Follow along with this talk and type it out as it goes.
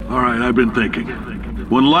All right, I've been thinking.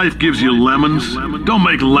 When life gives you lemons, don't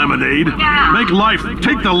make lemonade. Yeah. Make life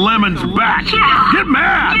take the lemons back. Yeah. Get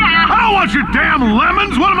mad. Yeah. I don't want your damn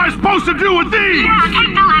lemons. What am I supposed to do with these? Yeah,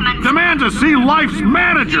 take the lemons. Demand to see life's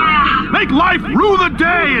manager. Yeah. Make life rue the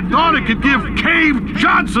day it thought it could give Cave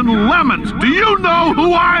Johnson lemons. Do you know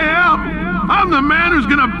who I am? I'm the man who's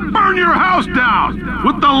gonna burn your house down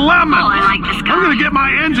with the lemons. Oh, I like this guy. I'm gonna get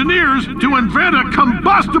my engineers to invent a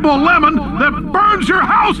combustible lemon that burns your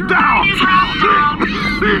house down. His house down.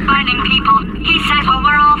 Finding people. He says what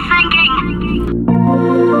we're all thinking.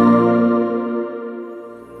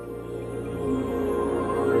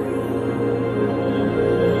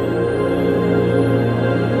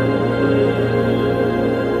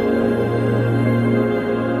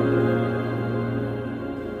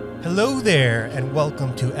 Hello there, and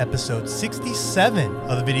welcome to episode 67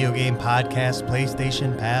 of the video game podcast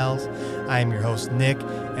PlayStation Pals. I am your host, Nick,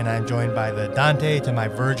 and I'm joined by the Dante to my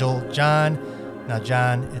Virgil, John. Now,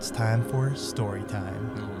 John, it's time for story time.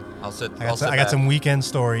 I'll sit I got back. some weekend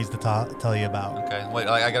stories to tell you about. Okay, wait,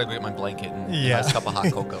 I gotta go get my blanket and a Yeah. nice cup of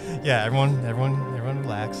hot cocoa. Yeah, everyone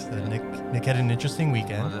relax. Nick had an interesting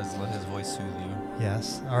weekend. Let his voice soothe you.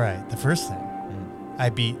 Yes. All right. The first thing, I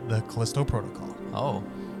beat the Callisto Protocol. Oh,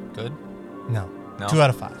 good. No. No? 2 out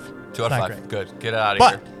of 5. 2 out Not of 5. great. Good. Get it out of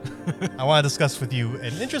But here. I want to discuss with you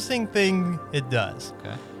an interesting thing it does.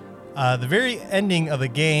 Okay. The very ending of the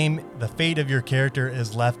game, the fate of your character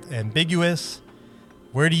is left ambiguous.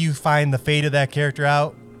 Where do you find the fate of that character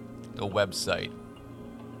out? The website.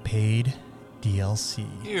 Paid DLC.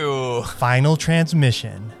 Ew. Final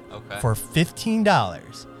transmission. Okay. For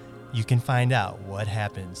 $15, you can find out what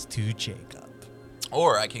happens to Jacob.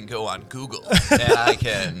 Or I can go on Google and I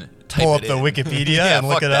can type Pull up it the in. Wikipedia Yeah, and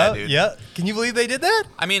look fuck it that, up. dude. Yeah. Can you believe they did that?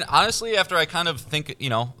 I mean, honestly, after I kind of think,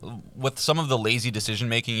 with some of the lazy decision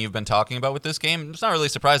making you've been talking about with this game, it's not really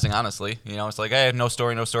surprising, honestly. It's like, hey, no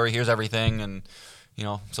story, here's everything, and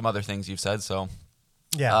some other things you've said. So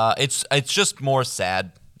Yeah. it's just more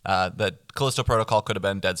sad that Callisto Protocol could have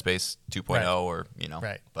been Dead Space 2.0 Right. or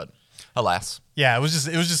Right. but alas. Yeah, it was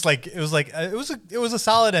a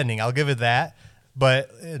solid ending. I'll give it that. But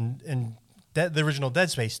the original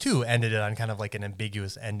Dead Space 2 ended it on kind of like an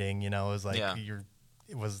ambiguous ending. It was like Yeah.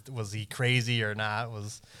 was he crazy or not?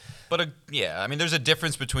 But I mean, there's a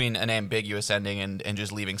difference between an ambiguous ending and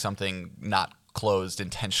just leaving something not closed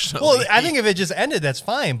intentionally. Well, I think if it just ended, that's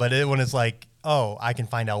fine. But when it's like, oh, I can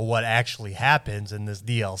find out what actually happens in this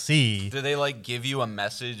DLC. Do they give you a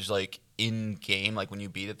message in game, when you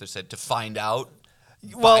beat it? They said to find out.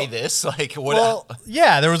 Buy this, what? Well,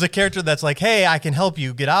 yeah, there was a character that's like, "Hey, I can help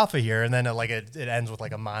you get off of here," and then it ends with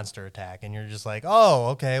a monster attack, and you're just like, "Oh,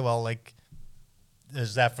 okay, well,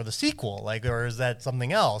 is that for the sequel, or is that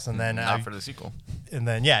something else?" And then not for the sequel. And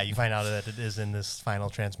then you find out that it is in this Final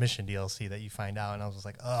Transmission DLC that you find out, and I was just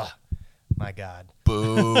like, "Ugh, my God,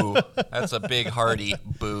 Boo!" That's a big hearty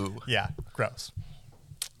boo. yeah, gross."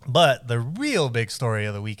 But the real big story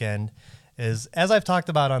of the weekend is, as I've talked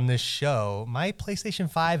about on this show, my PlayStation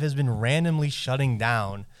 5 has been randomly shutting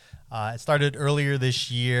down. It started earlier this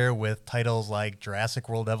year with titles like Jurassic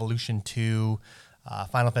World Evolution 2,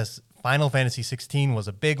 Final Fantasy 16 was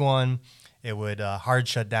a big one. It would hard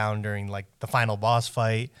shut down during the final boss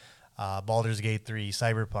fight, Baldur's Gate 3,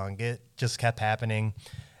 Cyberpunk. It just kept happening,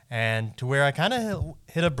 and to where I kind of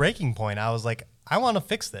hit a breaking point. I was like, I want to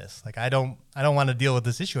fix this. I don't want to deal with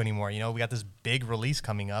this issue anymore. We got this big release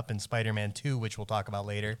coming up in Spider-Man 2, which we'll talk about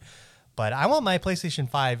later. But I want my PlayStation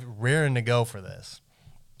 5 raring to go for this.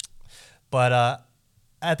 But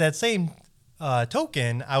at that same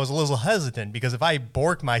token, I was a little hesitant because if I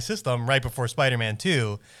bork my system right before Spider-Man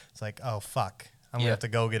 2, it's like, oh, fuck. I'm going to have to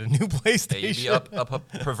go get a new PlayStation. Yeah, you'd be up a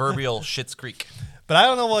proverbial Schitt's Creek. But I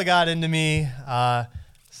don't know what got into me.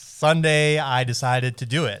 Sunday, I decided to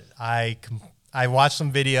do it. I watched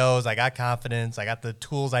some videos. I got confidence. I got the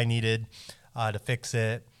tools I needed to fix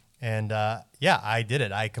it. And I did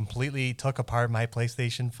it. I completely took apart my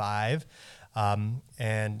PlayStation 5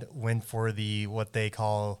 and went for what they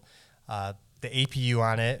call the APU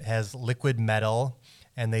on it has liquid metal.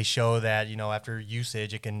 And they show that, after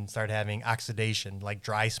usage, it can start having oxidation, like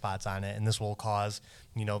dry spots on it. And this will cause,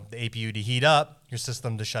 the APU to heat up, your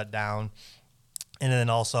system to shut down. And then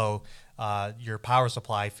also your power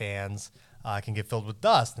supply fans can get filled with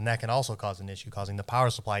dust, and that can also cause an issue, causing the power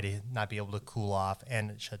supply to not be able to cool off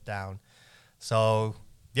and shut down. So,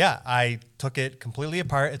 I took it completely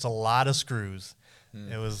apart. It's a lot of screws.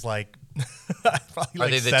 It was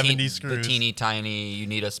probably 70 screws. The teeny tiny, you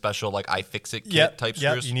need a special iFixit kit type screws?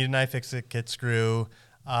 Yep, you need an iFixit kit screw.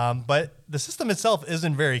 But the system itself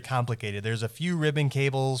isn't very complicated. There's a few ribbon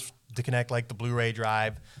cables to connect like the Blu-ray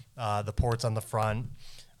drive, the ports on the front,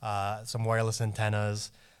 some wireless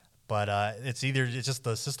antennas. But it's just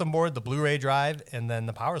the system board, the Blu-ray drive, and then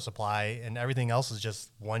the power supply, and everything else is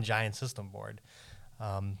just one giant system board.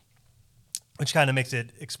 Which kind of makes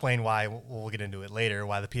it explain why, we'll get into it later,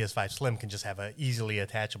 why the PS5 Slim can just have an easily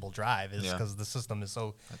attachable drive, is because the system is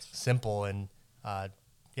so simple and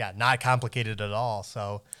not complicated at all.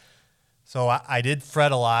 So I did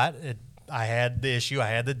fret a lot. I had the issue, I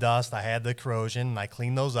had the dust, I had the corrosion, and I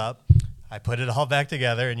cleaned those up. I put it all back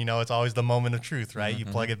together, and it's always the moment of truth, right? You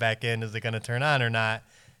plug it back in, is it going to turn on or not?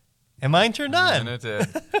 And mine turned on. And it did.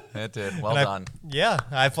 It did. Well done.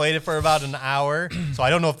 I played it for about an hour, so I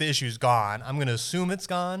don't know if the issue's gone. I'm going to assume it's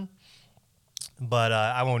gone, but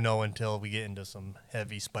I won't know until we get into some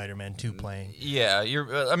heavy Spider-Man 2 playing. Yeah,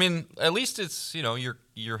 at least it's,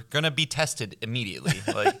 you're going to be tested immediately.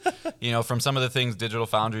 Like, from some of the things Digital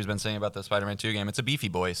Foundry's been saying about the Spider-Man 2 game, it's a beefy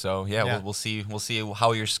boy. So, we'll see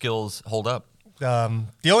how your skills hold up.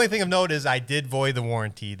 The only thing of note is I did void the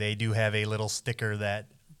warranty. They do have a little sticker that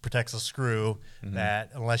protects a screw that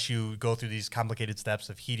unless you go through these complicated steps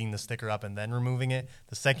of heating the sticker up and then removing it,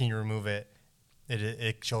 the second you remove it,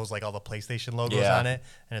 it shows like all the PlayStation logos on it,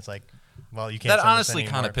 and it's like, well, you can't. That honestly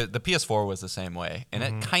kind of the PS4 was the same way, and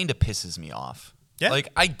it kind of pisses me off. Yeah. Like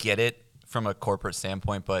I get it from a corporate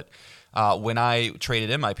standpoint, but when I traded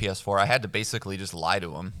in my PS4, I had to basically just lie to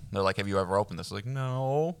them. They're like, "Have you ever opened this?" Like,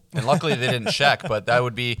 no. And luckily they didn't check, but that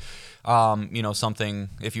would be, something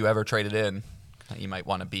if you ever traded in. You might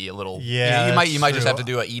want to be a little. Yeah, you might just have to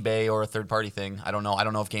do an eBay or a third party thing. I don't know. I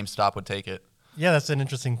don't know if GameStop would take it. Yeah, that's an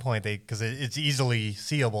interesting point. Because it's easily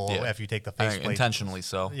seeable if you take the faceplate intentionally.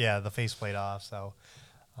 So the faceplate off. So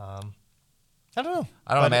I don't know.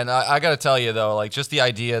 I don't know, man. I got to tell you though, like just the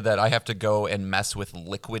idea that I have to go and mess with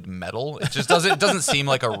liquid metal, it just doesn't seem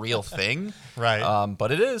like a real thing. Right.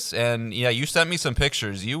 But it is, and you sent me some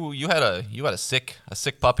pictures. You had a sick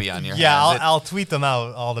puppy on your hands. I'll tweet them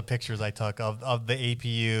out. All the pictures I took of the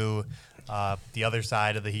APU, the other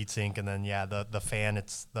side of the heatsink, and then the fan.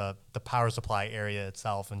 It's the power supply area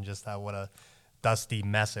itself, and just what a dusty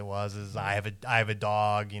mess it was. I have a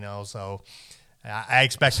dog, so. I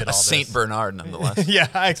expected all this. Saint Bernard, nonetheless. Yeah,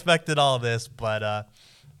 I expected all this, but...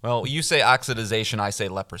 well, you say oxidization, I say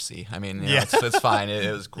leprosy. I mean, it's fine.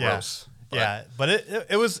 It was gross. But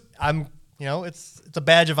it was... it's a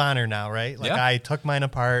badge of honor now, right? Like, I took mine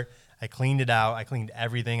apart. I cleaned it out. I cleaned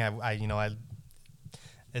everything.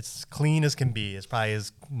 It's clean as can be. It's probably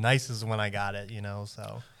as nice as when I got it,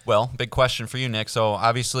 so... Well, big question for you, Nick. So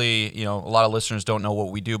obviously, a lot of listeners don't know what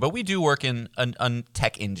we do, but we do work in a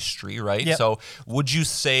tech industry, right? Yep. So would you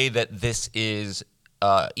say that this is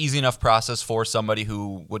easy enough process for somebody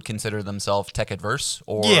who would consider themselves tech adverse?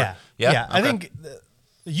 Or Yeah. Okay. I think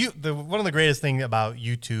one of the greatest things about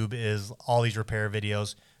YouTube is all these repair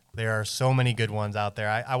videos. There are so many good ones out there.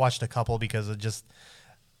 I watched a couple because of just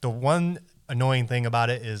the one annoying thing about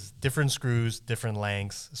it is different screws, different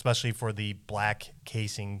lengths, especially for the black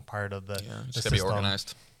casing part of the just the gotta be system.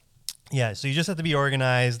 organized. Yeah, so you just have to be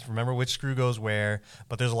organized, remember which screw goes where,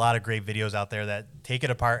 but there's a lot of great videos out there that take it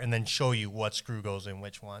apart and then show you what screw goes in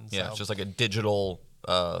which one. Yeah, so. it's just like a digital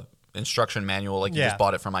instruction manual, like you just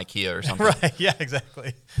bought it from IKEA or something. Right, yeah,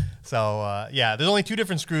 exactly. So, there's only 2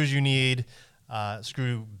 different screws you need.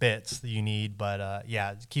 Screw bits that you need, but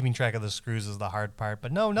keeping track of the screws is the hard part.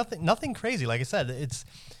 But no, nothing crazy. Like I said,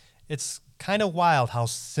 it's kind of wild how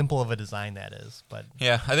simple of a design that is. But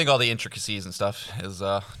yeah, I think all the intricacies and stuff is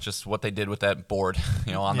just what they did with that board,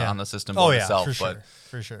 on the system board itself.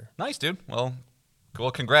 For sure. Nice, dude. Well,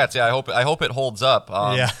 congrats. Yeah, I hope it holds up.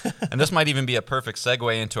 And this might even be a perfect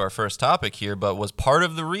segue into our first topic here. But was part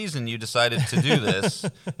of the reason you decided to do this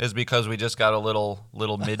is because we just got a little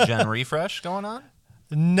mid-gen refresh going on?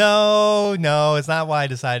 No, it's not why I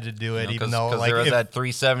decided to do it. Even though there was that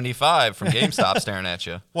 375 from GameStop staring at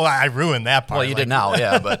you. Well, I ruined that part. Well, you did now,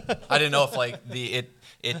 yeah, but I didn't know if it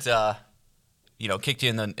kicked you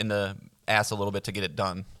in the ass a little bit to get it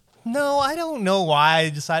done. No, I don't know why I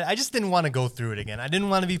decided. I just didn't want to go through it again. I didn't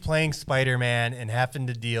want to be playing Spider-Man and having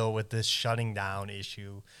to deal with this shutting down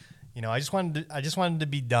issue. I just wanted to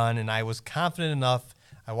be done, and I was confident enough.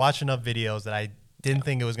 I watched enough videos that I didn't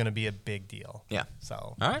think it was going to be a big deal. Yeah.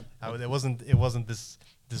 So all right, it wasn't this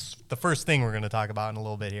the first thing we're going to talk about in a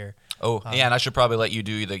little bit here. Oh, and I should probably let you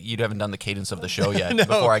do you haven't done the cadence of the show yet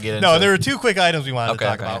before I get into No, there were 2 quick items we wanted to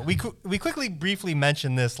talk about. Yeah. We quickly briefly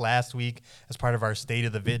mentioned this last week as part of our State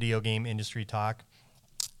of the Video Game Industry talk.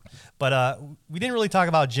 But we didn't really talk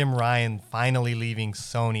about Jim Ryan finally leaving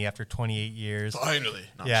Sony after 28 years. Finally.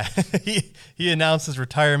 Yeah. He announced his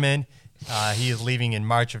retirement. He is leaving in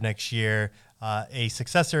March of next year. A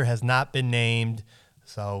successor has not been named,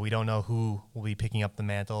 so we don't know who will be picking up the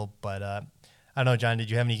mantle. But I don't know, John, did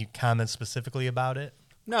you have any comments specifically about it?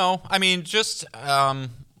 No, I mean, just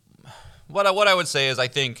what I would say is I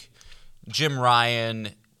think Jim Ryan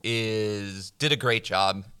did a great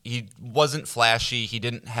job. He wasn't flashy. He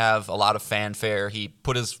didn't have a lot of fanfare. He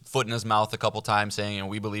put his foot in his mouth a couple times saying,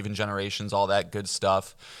 we believe in generations, all that good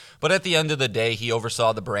stuff. But at the end of the day, he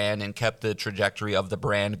oversaw the brand and kept the trajectory of the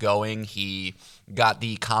brand going. He got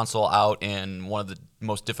the console out in one of the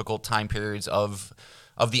most difficult time periods of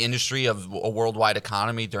the industry, of a worldwide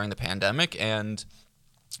economy during the pandemic. And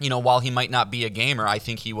while he might not be a gamer, I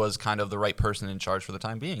think he was kind of the right person in charge for the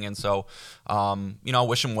time being. And so,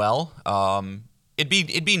 wish him well.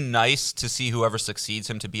 It'd be nice to see whoever succeeds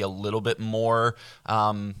him to be a little bit more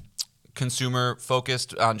consumer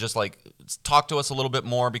focused on just like talk to us a little bit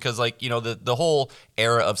more, because the whole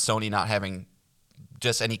era of Sony not having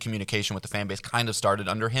just any communication with the fan base kind of started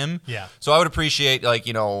under him. Yeah. So I would appreciate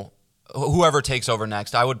whoever takes over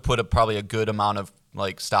next. I would put probably a good amount of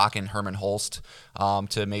stock in Herman Holst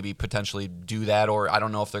to maybe potentially do that, or I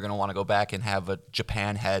don't know if they're going to want to go back and have a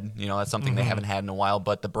Japan head. That's something they haven't had in a while,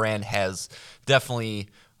 but the brand has definitely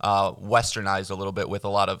westernized a little bit with a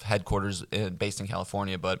lot of headquarters based in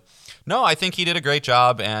California. But no, I think he did a great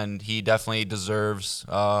job, and he definitely deserves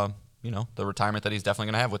the retirement that he's definitely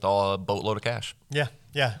going to have with a boatload of cash. Yeah.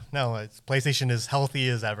 No, PlayStation is healthy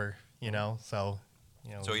as ever, so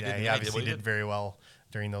he obviously did very well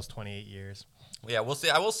during those 28 years. Yeah, we'll see.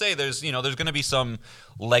 I will say there's going to be some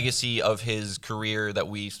legacy of his career that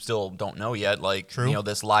we still don't know yet. True.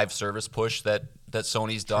 This live service push that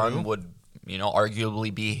Sony's done would,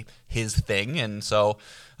 arguably be his thing. And so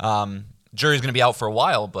jury's going to be out for a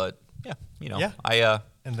while, but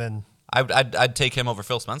and then I'd take him over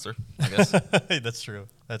Phil Spencer, I guess. That's true.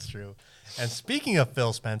 And speaking of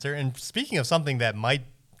Phil Spencer, and speaking of something that might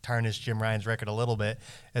tarnish Jim Ryan's record a little bit,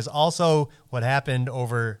 is also what happened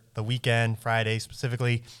over the weekend, Friday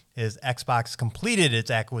specifically, is Xbox completed its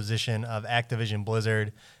acquisition of Activision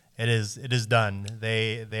Blizzard. It is done.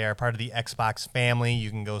 They are part of the Xbox family. You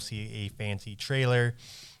can go see a fancy trailer.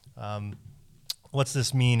 What's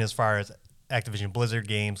this mean as far as Activision Blizzard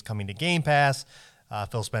games coming to Game Pass?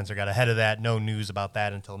 Phil Spencer got ahead of that. No news about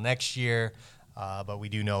that until next year. But we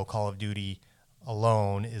do know Call of Duty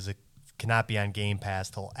alone cannot be on Game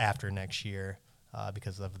Pass till after next year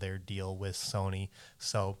because of their deal with Sony.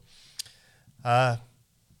 So,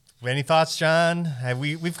 any thoughts, John?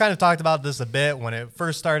 We've kind of talked about this a bit when it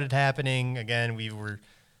first started happening. Again, we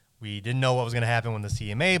didn't know what was going to happen when the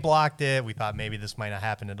CMA blocked it. We thought maybe this might not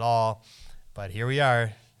happen at all, but here we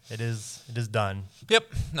are. It is done.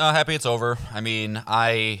 Yep. Happy it's over. I mean,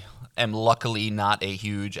 I am luckily not a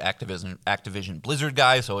huge Activision Blizzard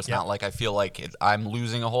guy, so it's not like I feel like I'm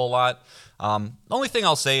losing a whole lot. The only thing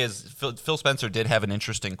I'll say is Phil Spencer did have an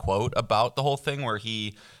interesting quote about the whole thing where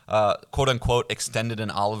he, quote unquote, extended an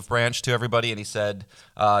olive branch to everybody, and he said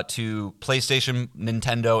to PlayStation,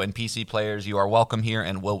 Nintendo, and PC players, you are welcome here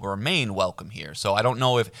and will remain welcome here. So I don't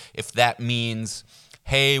know if that means,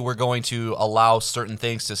 hey, we're going to allow certain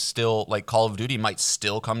things to still, like Call of Duty might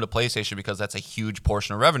still come to PlayStation because that's a huge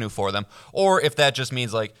portion of revenue for them, or if that just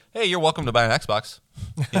means like, hey, you're welcome to buy an Xbox.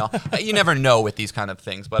 You never know with these kind of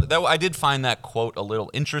things. But I did find that quote a little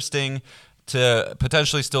interesting to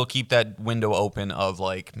potentially still keep that window open of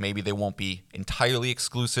like maybe they won't be entirely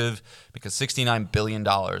exclusive, because $69 billion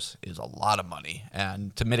is a lot of money,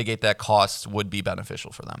 and to mitigate that cost would be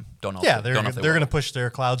beneficial for them. Don't know. Yeah, they're going to push their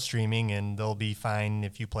cloud streaming, and they'll be fine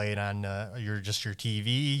if you play it on your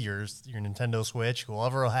TV, your Nintendo Switch.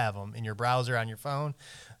 Whoever will have them in your browser, on your phone,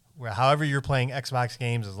 however you're playing Xbox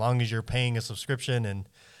games, as long as you're paying a subscription and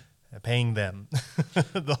paying them.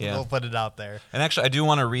 They'll put it out there. And actually, I do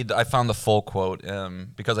want to read, I found the full quote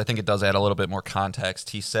because I think it does add a little bit more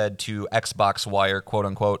context. He said to Xbox Wire, quote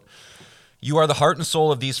unquote, "You are the heart and soul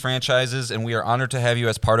of these franchises, and we are honored to have you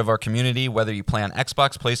as part of our community. Whether you play on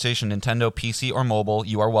Xbox, PlayStation, Nintendo, PC, or mobile,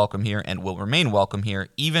 you are welcome here and will remain welcome here,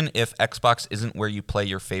 even if Xbox isn't where you play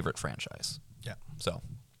your favorite franchise." Yeah.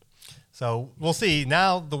 So we'll see.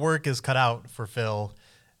 Now the work is cut out for Phil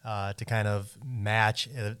to kind of match,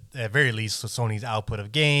 at very least, Sony's output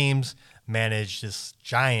of games, manage this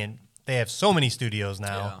giant. They have so many studios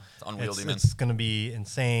now. Yeah, it's unwieldy, man. It's going to be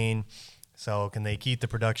insane. So can they keep the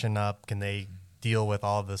production up? Can they deal with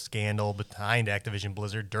all the scandal behind Activision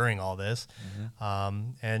Blizzard during all this?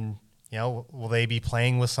 And, will they be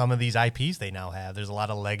playing with some of these IPs they now have? There's a lot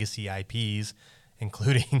of legacy IPs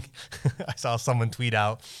including I saw someone tweet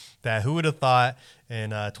out that who would have thought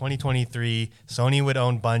in 2023 Sony would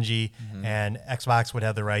own Bungie and Xbox would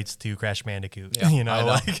have the rights to Crash Bandicoot. Yeah, you know, I know.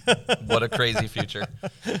 like What a crazy future.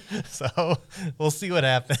 so we'll see what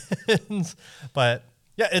happens. But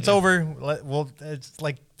yeah, it's over. Well, it's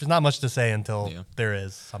like there's not much to say until there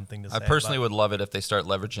is something to say. I personally would love it if they start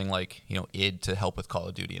leveraging like, id to help with Call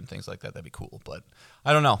of Duty and things like that. That'd be cool. But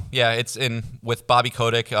I don't know. Yeah, it's in with Bobby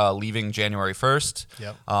Kotick leaving January 1st.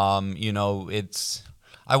 Yep. It's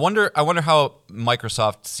I wonder how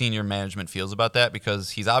Microsoft senior management feels about that,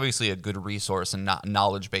 because he's obviously a good resource and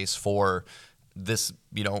knowledge base for this,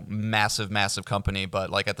 massive company. But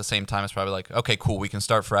like at the same time, it's probably like, okay, cool, we can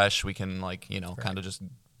start fresh. We can kind of just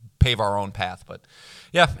pave our own path. But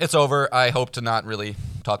yeah, it's over. I hope to not really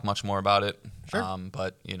talk much more about it. Sure.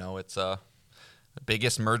 But it's the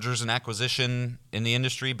biggest mergers and acquisition in the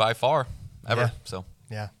industry by far ever. Yeah. So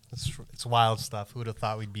yeah, it's wild stuff. Who would have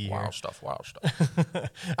thought we'd be here? wild stuff. All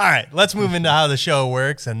right, let's move into how the show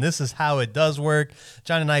works, and this is how it does work.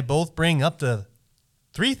 John and I both bring up to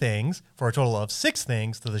 3 things for a total of 6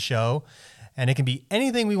 things to the show, and it can be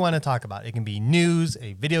anything we want to talk about. It can be news,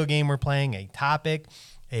 a video game we're playing, a topic,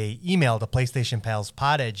 a email to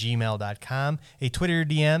PlayStationPalsPod@gmail.com, a Twitter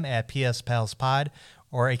DM at PSPalsPod,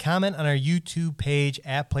 or a comment on our YouTube page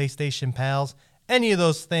at PlayStation Pals. Any of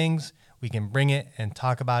those things, we can bring it and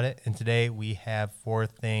talk about it. And today we have 4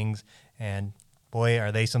 things, and boy,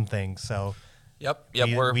 are they some things. So Yep.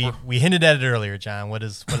 we hinted at it earlier, John. What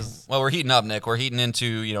is? Well, we're heating up, Nick. We're heating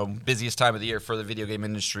into busiest time of the year for the video game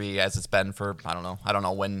industry, as it's been for I don't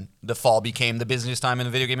know when the fall became the busiest time in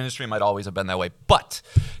the video game industry. It might always have been that way, but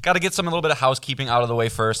got to get a little bit of housekeeping out of the way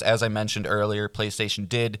first. As I mentioned earlier, PlayStation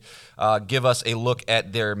did give us a look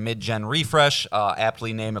at their mid-gen refresh,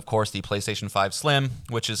 aptly named, of course, the PlayStation 5 Slim,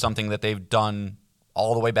 which is something that they've done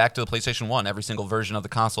all the way back to the PlayStation 1. Every single version of the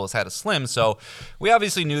console has had a Slim, so we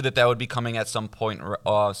obviously knew that would be coming at some point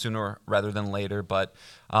sooner rather than later. But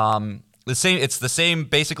it's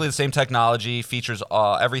basically the same technology, features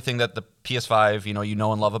everything that the PS5 you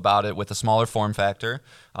know and love about it, with a smaller form factor.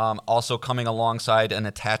 Also coming alongside an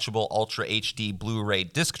attachable Ultra HD Blu-ray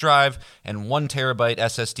disc drive and 1 terabyte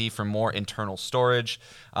SSD for more internal storage.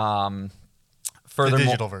 The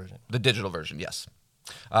digital version. The digital version, yes.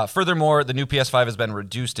 Furthermore, the new PS5 has been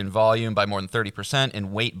reduced in volume by more than 30%,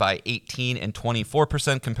 in weight by 18 and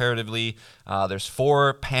 24% comparatively. There's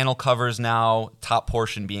 4 panel covers now, top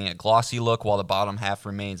portion being a glossy look while the bottom half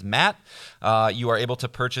remains matte. You are able to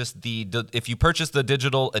purchase if you purchase the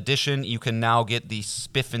digital edition, you can now get the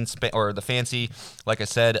or the fancy, like I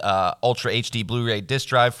said, Ultra HD Blu-ray disc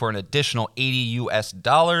drive for an additional $80 US.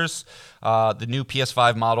 The new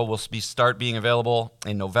PS5 model will start being available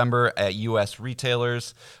in November at U.S. retailers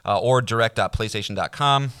or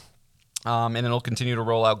direct.playstation.com. And it'll continue to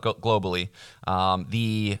roll out globally.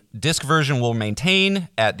 The disc version will maintain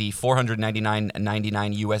at the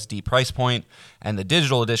 $499.99 USD price point, and the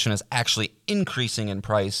digital edition is actually increasing in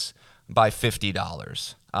price by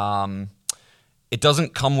 $50. It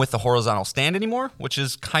doesn't come with the horizontal stand anymore, which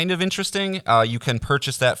is kind of interesting. You can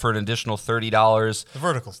purchase that for an additional $30. The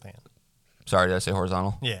vertical stand. Sorry, did I say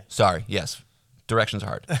horizontal? Yeah. Sorry, yes. Directions are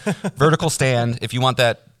hard. Vertical stand, if you want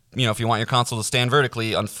that, if you want your console to stand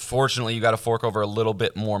vertically, unfortunately, you got to fork over a little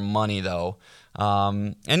bit more money, though.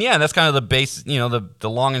 And yeah, that's kind of the base, the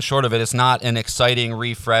long and short of it. It's not an exciting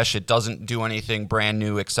refresh. It doesn't do anything brand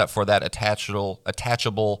new except for that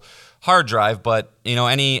attachable hard drive. But,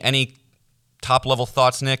 any top level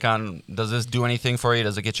thoughts, Nick, on does this do anything for you?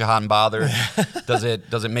 Does it get you hot and bothered? Does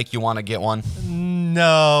it make you want to get one?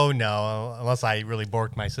 No. Unless I really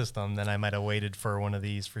borked my system, then I might have waited for one of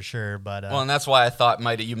these for sure. But well, and that's why I thought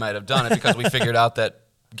you might have done it, because we figured out that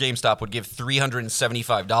GameStop would give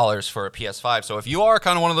 $375 for a PS5. So if you are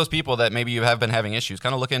kind of one of those people that maybe you have been having issues,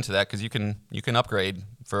 kind of look into that, because you can upgrade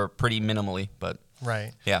for pretty minimally. But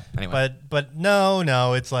right, yeah. Anyway, but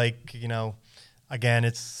no, it's like again,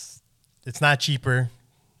 it's not cheaper,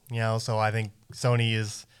 So I think Sony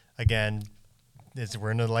is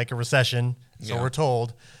we're in a recession. So we're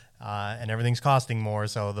told, and everything's costing more.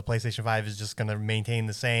 So the PlayStation 5 is just going to maintain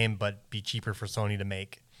the same, but be cheaper for Sony to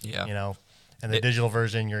make. Yeah. And the digital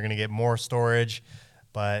version, you're going to get more storage,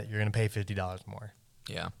 but you're going to pay $50 more.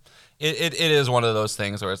 Yeah. It is one of those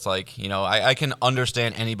things where it's like, I can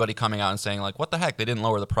understand anybody coming out and saying, like, what the heck, they didn't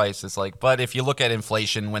lower the price. It's like, but if you look at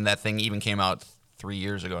inflation when that thing even came out 3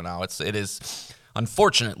 years ago now, it is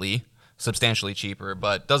unfortunately substantially cheaper,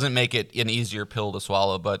 but doesn't make it an easier pill to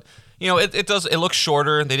swallow. But it looks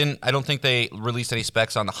shorter. I don't think they released any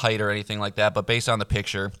specs on the height or anything like that, but based on the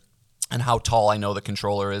picture and how tall I know the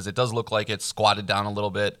controller is, it does look like it's squatted down a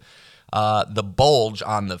little bit. The bulge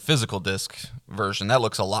on the physical disc version, that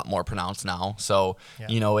looks a lot more pronounced now. So,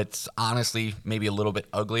 it's honestly maybe a little bit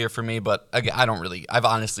uglier for me, but again, I've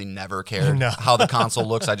honestly never cared how the console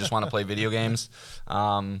looks. I just want to play video games.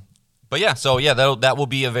 But yeah, that will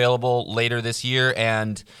be available later this year,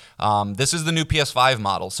 and this is the new PS5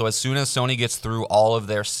 model. So as soon as Sony gets through all of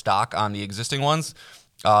their stock on the existing ones,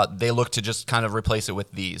 they look to just kind of replace it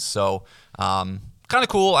with these. So kind of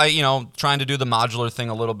cool. Trying to do the modular thing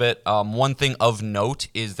a little bit. One thing of note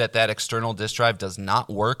is that external disk drive does not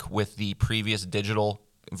work with the previous digital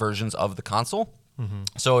versions of the console.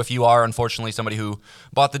 So if you are, unfortunately, somebody who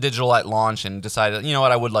bought the digital at launch and decided, you know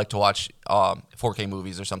what, I would like to watch 4K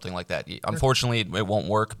movies or something like that, unfortunately, it won't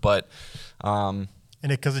work. But and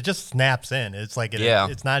because it just snaps in, it's like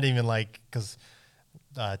it's not even like because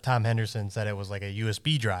Tom Henderson said it was like a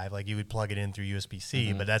USB drive, like you would plug it in through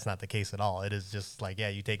USB-C, but that's not the case at all. It is just like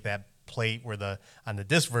you take that plate where on the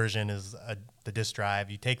disc version is the disc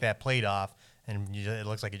drive, you take that plate off, and it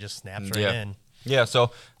looks like it just snaps right in. Yeah, so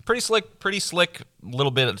pretty slick little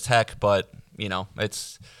bit of tech, but,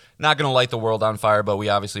 it's not going to light the world on fire, but we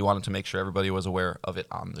obviously wanted to make sure everybody was aware of it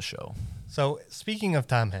on the show. So speaking of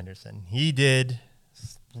Tom Henderson, he did,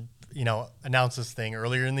 announce this thing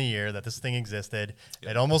earlier in the year that this thing existed.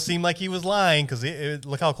 It almost seemed like he was lying because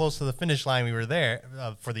look how close to the finish line we were there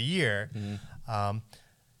for the year.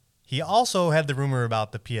 He also had the rumor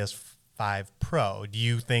about the PS5 Pro. Do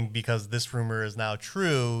you think because this rumor is now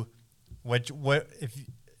true, what if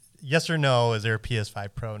yes or no, is there a PS5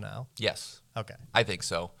 Pro now? Yes. Okay. I think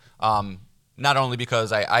so. Not only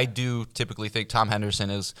because I do typically think Tom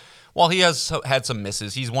Henderson is, while he has had some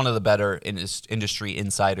misses, he's one of the better industry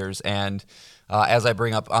insiders. And as I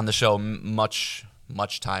bring up on the show much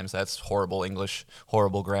times, that's horrible English,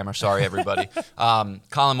 horrible grammar. Sorry, everybody.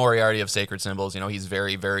 Colin Moriarty of Sacred Symbols, he's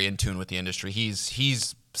very, very in tune with the industry.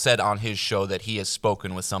 He's said on his show that he has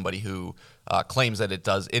spoken with somebody who claims that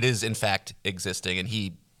it is in fact existing, and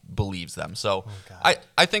he believes them. So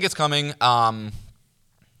I think it's coming.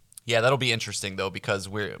 That'll be interesting though, because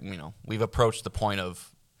we've approached the point of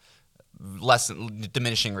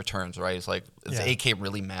diminishing returns, right? It's like, does 8K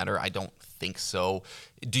really matter? I don't think so.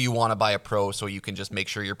 Do you want to buy a Pro so you can just make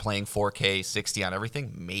sure you're playing 4K 60 on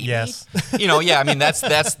everything? Maybe. Yes. I mean that's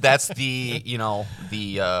the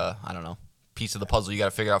I don't know, piece of the puzzle you got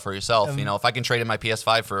to figure out for yourself. If I can trade in my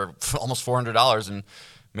PS5 for almost $400 and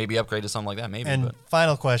maybe upgrade to something like that, maybe. And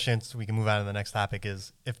final question, so we can move on to the next topic,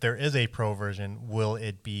 is if there is a Pro version, will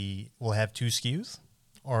it have two SKUs,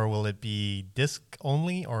 or will it be disc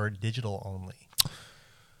only or digital only?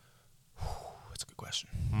 That's a good question.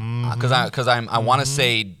 Because I want to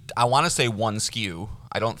say one SKU.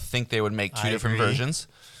 I don't think they would make two different versions.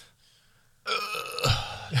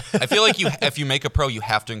 I feel like if you make a Pro, you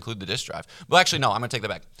have to include the disc drive. Well, actually, no. I'm gonna take that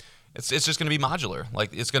back. It's just going to be modular.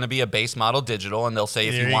 Like, it's going to be a base model digital, and they'll say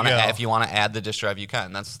if you want to add the disc drive, you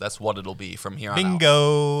can. That's what it'll be from here on out.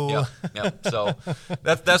 Bingo. Yeah. So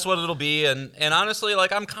that's what it'll be, and honestly,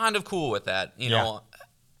 like, I'm kind of cool with that.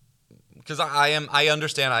 Because I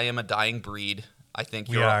understand I am a dying breed. I think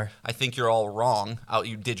you're all wrong,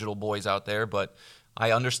 you digital boys out there, but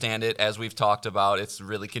I understand it. As we've talked about, it's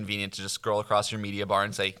really convenient to just scroll across your media bar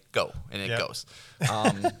and say, go, and it goes.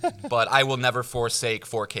 But I will never forsake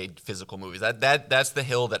 4K physical movies. That's the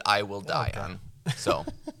hill that I will die on. So,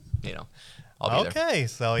 I'll be there. Okay,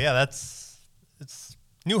 so it's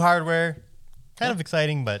new hardware, kind of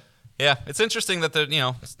exciting, but... Yeah, it's interesting that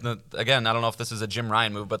again, I don't know if this is a Jim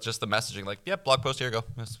Ryan move, but just the messaging, like, yep, blog post, here you go.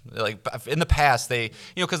 Like, in the past,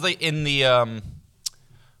 because in the...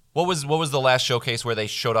 What was the last showcase where they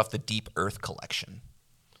showed off the Deep Earth collection?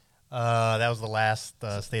 That was the last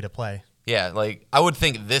State of Play. Yeah, like, I would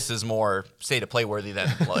think this is more State of Play worthy than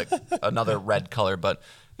like another red color, but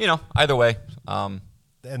either way. And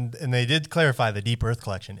they did clarify the Deep Earth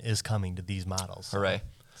collection is coming to these models. So. Hooray!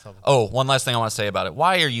 Oh, one last thing I want to say about it.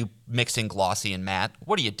 Why are you mixing glossy and matte?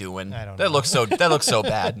 What are you doing? I don't know. That looks so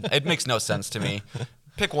bad. It makes no sense to me.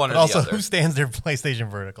 Pick one or the other. Also, who stands their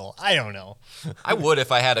PlayStation vertical? I don't know. I would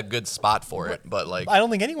if I had a good spot for it, but like, I don't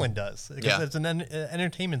think anyone does. Because it's an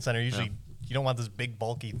entertainment center. Usually, you don't want this big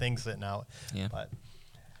bulky thing sitting out. Yeah. But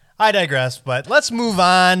I digress. But let's move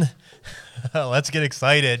on. Let's get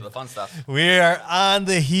excited. The fun stuff. We are on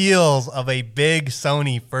the heels of a big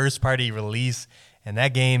Sony first-party release, and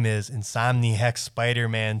that game is Insomniac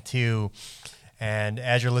Spider-Man 2. And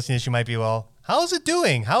as you're listening to this, you might be, well, how's it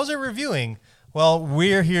doing? How's it reviewing? Well,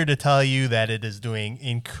 we're here to tell you that it is doing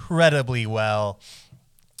incredibly well.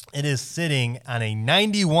 It is sitting on a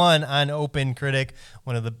 91 on OpenCritic,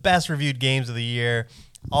 one of the best reviewed games of the year.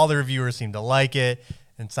 All the reviewers seem to like it.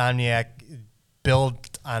 Insomniac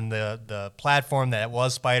built on the platform that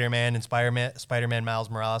was Spider-Man and Spider-Man Miles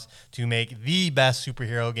Morales to make the best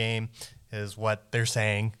superhero game is what they're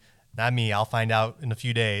saying. Not me. I'll find out in a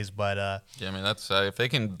few days. But yeah, I mean, that's if they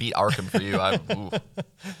can beat Arkham for you,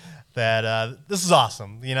 this is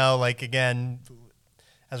awesome. Like, again,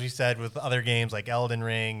 as we said with other games like Elden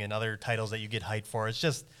Ring and other titles that you get hyped for, it's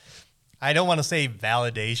just, I don't want to say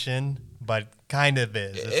validation, but kind of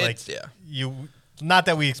is. It's like not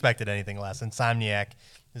that we expected anything less. Insomniac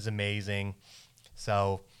is amazing.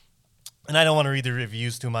 So, and I don't want to read the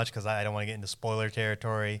reviews too much because I don't want to get into spoiler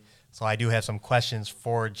territory. So I do have some questions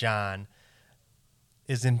for John.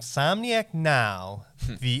 Is Insomniac now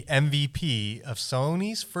the MVP of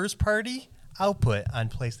Sony's first-party output on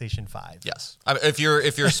PlayStation 5? Yes. If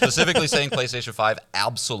you're specifically saying PlayStation 5,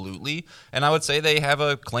 absolutely. And I would say they have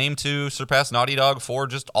a claim to surpass Naughty Dog for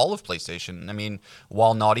just all of PlayStation. I mean,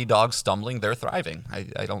 while Naughty Dog's stumbling, they're thriving.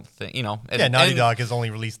 I don't think, Naughty Dog has only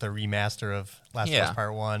released a remaster of Last of Us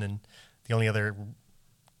Part 1, and the only other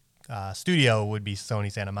studio would be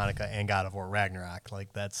Sony Santa Monica and God of War Ragnarok.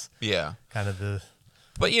 Like, that's kind of the...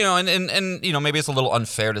 But, and maybe it's a little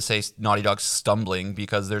unfair to say Naughty Dog's stumbling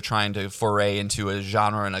because they're trying to foray into a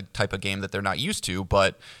genre and a type of game that they're not used to.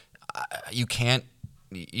 But you can't,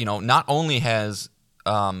 not only has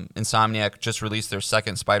Insomniac just released their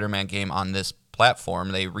second Spider-Man game on this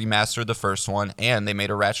platform, they remastered the first one, and they made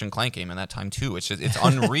a Ratchet and Clank game in that time too. It's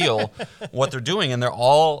unreal what they're doing, and they're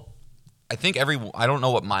all... I think I don't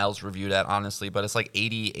know what Miles reviewed at, honestly, but it's like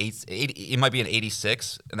 88, it might be an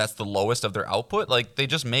 86, and that's the lowest of their output. Like, they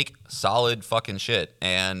just make solid fucking shit.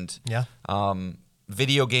 And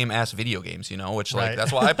video game-ass video games, which, like,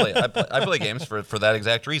 that's why I play. I play games for that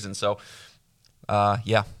exact reason. So, I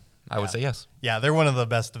would say yes. Yeah, they're one of the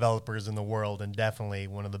best developers in the world, and definitely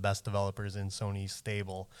one of the best developers in Sony's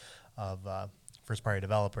stable of first-party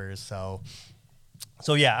developers. So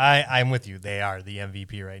yeah, I'm with you. They are the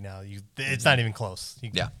MVP right now. It's not even close.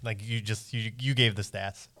 You gave the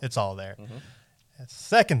stats. It's all there. Mm-hmm.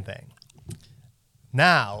 Second thing.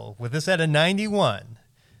 Now, with this at a 91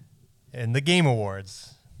 in the Game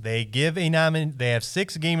Awards, they give they have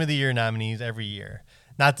 6 Game of the Year nominees every year.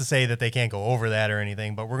 Not to say that they can't go over that or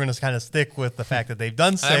anything, but we're going to kind of stick with the fact that they've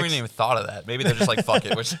done 6. I haven't even thought of that. Maybe they're just like, fuck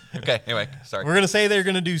it. Okay, anyway, sorry. We're going to say they're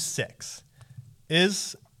going to do 6.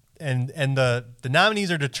 And the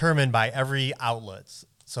nominees are determined by every outlet.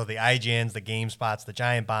 So the IGNs, the GameSpots, the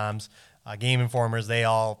Giant Bombs, Game Informers, they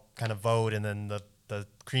all kind of vote, and then the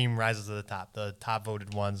cream rises to the top. The top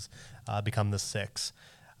voted ones become the 6.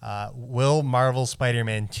 Will Marvel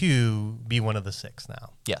Spider-Man 2 be one of the 6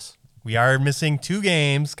 now? Yes. We are missing 2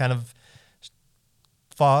 games, kind of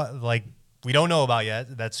we don't know about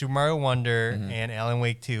yet. That's Super Mario Wonder and Alan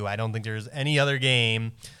Wake 2. I don't think there's any other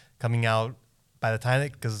game coming out by the time,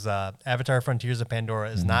 because Avatar: Frontiers of Pandora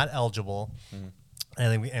is not eligible,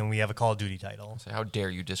 and we have a Call of Duty title. So how dare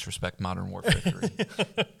you disrespect Modern Warfare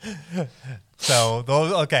 3?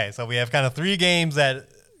 So we have kind of 3 games that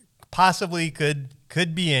possibly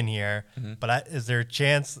could be in here, but is there a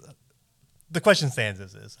chance? The question stands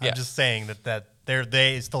as is. I'm just saying that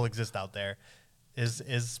they still exist out there.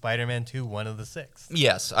 Is Spider-Man 2 one of the 6?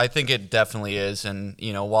 Yes, I think it definitely is. And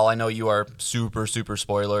while I know you are super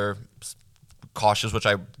spoiler cautious, which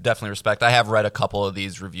I definitely respect, I have read a couple of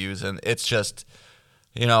these reviews, and it's just,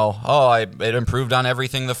 it improved on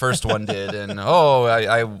everything the first one did, and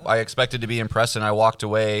I expected to be impressed, and I walked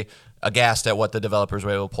away aghast at what the developers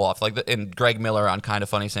were able to pull off. And Greg Miller on Kinda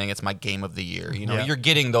Funny saying it's my game of the year. You're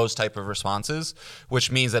getting those type of responses, which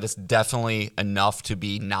means that it's definitely enough to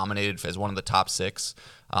be nominated as one of the top 6.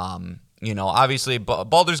 Obviously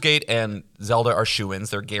Baldur's Gate and Zelda are shoo-ins;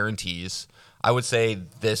 they're guarantees. I would say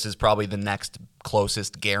this is probably the next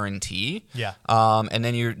closest guarantee. Yeah. And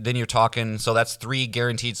then you're talking. So that's 3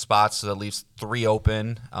 guaranteed spots. So that leaves 3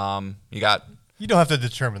 open. You don't have to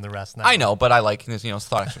determine the rest now. I know, but I like this. It's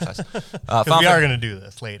thought exercise. We are going to do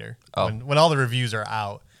this later when all the reviews are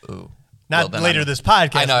out. Ooh. Not later this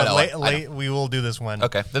podcast. I know. We will do this one.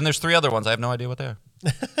 Okay. Then there's 3 other ones. I have no idea what they are.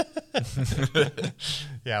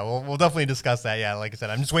 Yeah, we'll definitely discuss that. Yeah, like I said,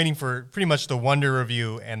 I'm just waiting for pretty much the Wonder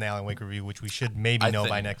review and the Alan Wake review, which we should maybe know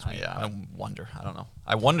by next week. Yeah, I wonder. I don't know.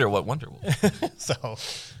 I wonder what Wonder will be.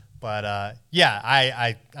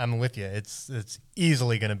 I'm with you. It's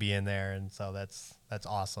easily going to be in there, and so that's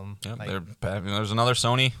awesome. Yeah, there's another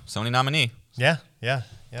Sony nominee. Yeah.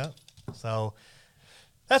 So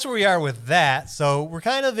that's where we are with that. So we're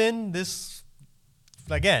kind of in this.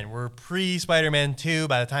 Again, we're pre-Spider-Man 2.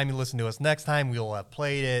 By the time you listen to us next time, we will have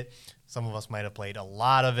played it. Some of us might have played a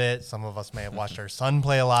lot of it. Some of us may have watched our son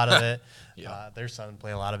play a lot of it. Yeah. Their son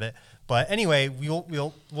play a lot of it. But anyway,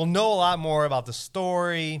 we'll know a lot more about the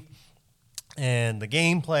story and the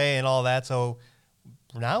gameplay and all that. So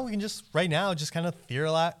now we can just kind of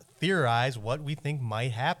theorize what we think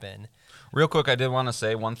might happen. Real quick, I did want to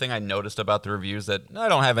say one thing I noticed about the reviews that I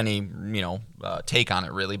don't have any, take on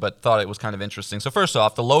it really, but thought it was kind of interesting. So first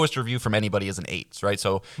off, the lowest review from anybody is an 8, right?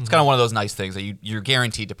 So it's kind of one of those nice things that you're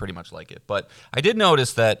guaranteed to pretty much like it. But I did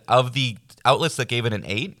notice that of the outlets that gave it an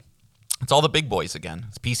 8, it's all the big boys again.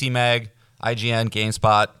 It's PC Mag, IGN,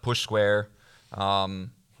 GameSpot, Push Square,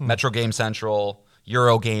 Metro Game Central,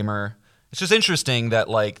 Eurogamer. It's just interesting that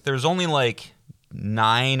there's only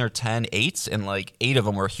 9 or 10 8s, and 8 of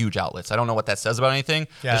them were huge outlets. I don't know what that says about anything.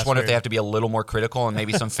 Yeah, I just wonder if they have to be a little more critical, and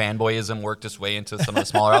maybe some fanboyism worked its way into some of the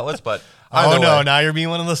smaller outlets. But oh no, now you're being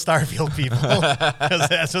one of the Starfield people, because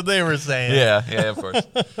that's what they were saying. Yeah, of course.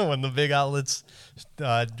 When the big outlets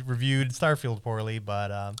reviewed Starfield poorly,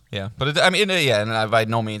 but but and by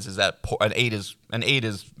no means is that an 8 is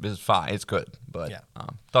fine. It's good, but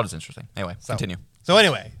thought it was interesting. Anyway, continue.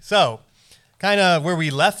 So kind of where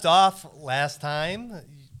we left off last time,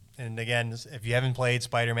 and again, if you haven't played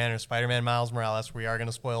Spider-Man or Spider-Man Miles Morales, we are going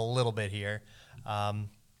to spoil a little bit here.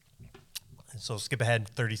 So skip ahead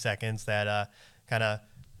 30 seconds. That kind of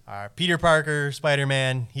our Peter Parker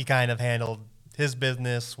Spider-Man, he kind of handled his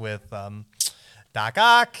business with Doc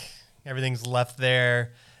Ock. Everything's left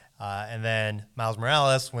there. And then Miles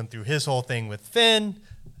Morales went through his whole thing with Finn,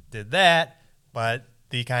 did that, but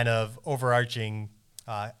the kind of overarching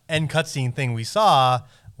end cutscene thing we saw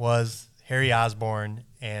was Harry Osborn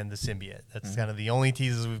and the symbiote. That's kind of the only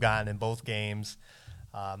teases we've gotten in both games.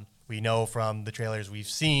 We know from the trailers we've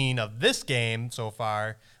seen of this game so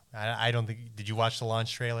far. I don't think. Did you watch the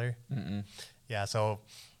launch trailer? Mm-mm. Yeah, so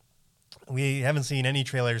we haven't seen any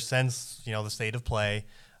trailers since the state of play.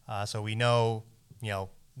 So we know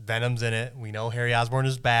Venom's in it. We know Harry Osborn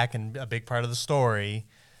is back and a big part of the story.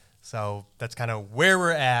 So that's kind of where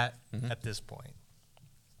we're at this point.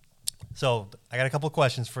 So I got a couple of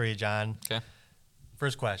questions for you, John. Okay.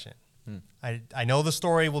 First question. I know the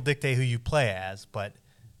story will dictate who you play as, but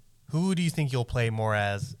who do you think you'll play more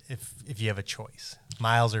as if you have a choice,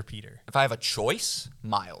 Miles or Peter? If I have a choice,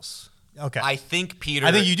 Miles. Okay. I think Peter.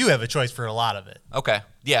 I think you do have a choice for a lot of it. Okay.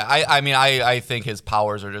 Yeah. I think his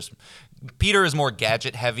powers are just. Peter is more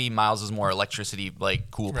gadget heavy. Miles is more electricity,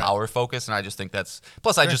 cool power focused, and I just think that's.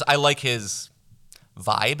 Plus, I like his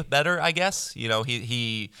vibe better, I guess.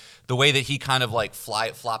 He the way that he kind of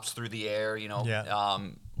flops through the air,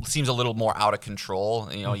 seems a little more out of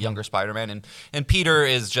control, younger Spider-Man, and Peter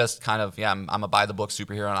is just kind of I'm a by the book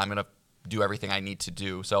superhero, and I'm gonna do everything I need to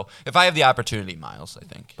do. So if I have the opportunity, Miles, I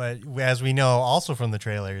think. But as we know also from the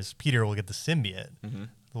trailers, Peter will get the symbiote.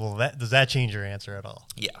 Well, does that change your answer at all?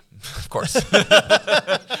 Yeah, of course.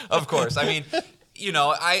 Of course. I mean,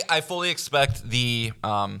 I fully expect the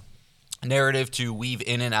narrative to weave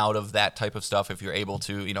in and out of that type of stuff if you're able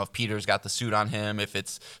to, if Peter's got the suit on him, if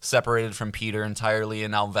it's separated from Peter entirely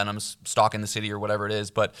and now Venom's stalking the city or whatever it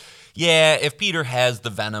is. But yeah, if Peter has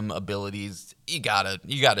the Venom abilities, you gotta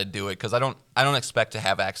do it, because I don't expect to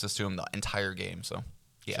have access to him the entire game. So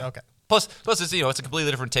yeah. Okay. Plus it's it's a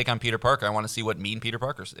completely different take on Peter Parker. I want to see what mean Peter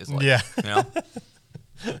Parker is like. Yeah.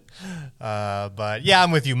 But yeah,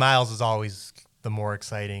 I'm with you. Miles is always the more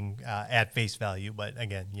exciting at face value, but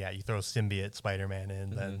again, you throw symbiote Spider-Man in,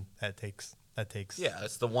 then that takes. Yeah,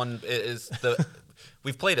 it's the one.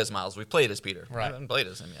 We've played as Miles. We've played as Peter. Right. We haven't played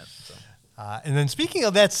as him yet. So. And then speaking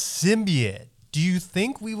of that symbiote, do you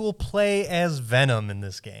think we will play as Venom in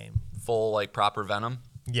this game? Full proper Venom?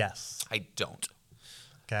 Yes. I don't.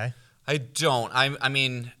 Okay. I don't. I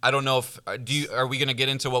mean, I don't know if are we going to get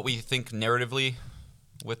into what we think narratively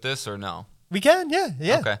with this or no? We can, yeah.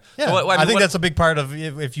 Okay. Yeah. So I think that's a big part of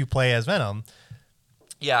if you play as Venom.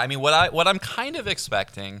 Yeah, I mean, what I'm kind of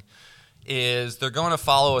expecting is they're going to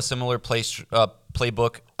follow a similar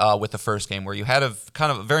playbook with the first game, where you had a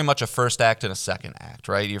kind of very much a first act and a second act,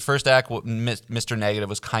 right? Your first act, Mr. Negative,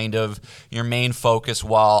 was kind of your main focus,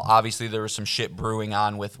 while obviously there was some shit brewing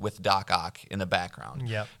on with Doc Ock in the background.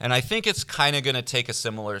 Yep. And I think it's kind of going to take a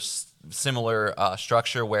similar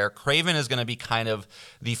structure, where Kraven is going to be kind of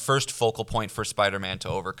the first focal point for Spider-Man to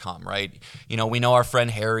overcome, right? We know our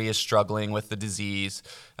friend Harry is struggling with the disease.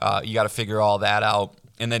 You got to figure all that out.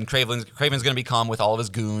 And then Kraven's going to become with all of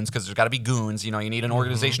his goons, because there's got to be goons. You need an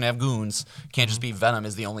organization to have goons. Can't just be Venom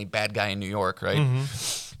is the only bad guy in New York, right?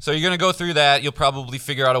 So you're going to go through that. You'll probably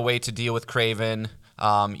figure out a way to deal with Kraven.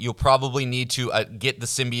 You'll probably need to get the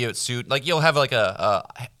symbiote suit. You'll have a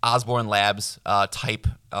Osborn Labs type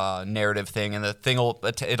narrative thing, and the thing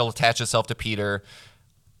it'll attach itself to Peter,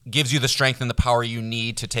 gives you the strength and the power you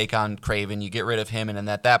need to take on Kraven. You get rid of him, and then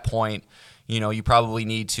at that point, you probably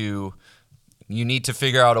need to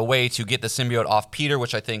figure out a way to get the symbiote off Peter,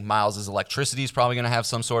 which I think Miles' electricity is probably going to have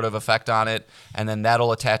some sort of effect on it, and then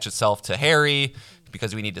that'll attach itself to Harry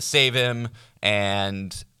because we need to save him,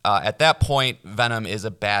 and at that point, Venom is a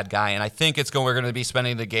bad guy, and I think we're going to be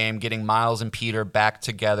spending the game getting Miles and Peter back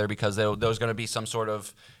together because there's going to be some sort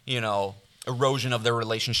of, erosion of their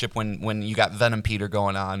relationship when you got Venom Peter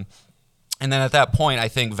going on. And then at that point, I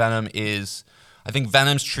think Venom's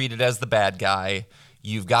treated as the bad guy.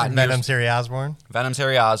 You've gotten Venom's Harry Osborn. Venom's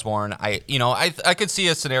Harry Osborn. I could see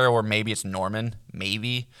a scenario where maybe it's Norman,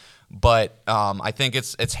 but I think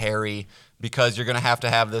it's Harry because you're going to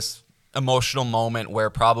have this emotional moment where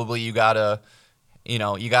probably you gotta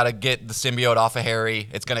get the symbiote off of Harry.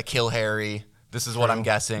 It's gonna kill Harry. This is what I'm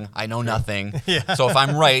guessing. I know nothing. Yeah. So if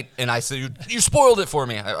I'm right and I say you spoiled it for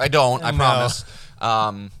me, I don't. I promise.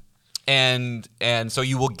 And so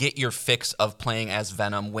you will get your fix of playing as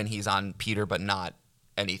Venom when he's on Peter, but not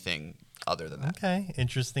anything other than that. Okay,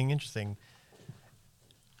 interesting.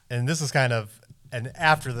 And this is kind of an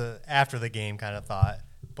after the game kind of thought,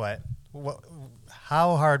 but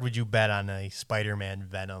how hard would you bet on a Spider-Man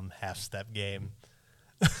Venom half-step game?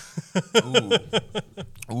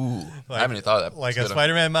 Ooh. I haven't even thought of that. Like a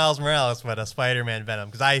Spider-Man Miles Morales, but a Spider-Man Venom.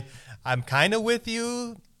 Because I'm kind of with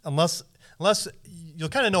you, unless you'll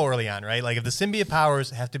kind of know early on, right? Like if the symbiote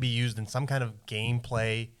powers have to be used in some kind of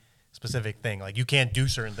gameplay specific thing, like you can't do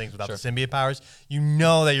certain things without the symbiote powers, you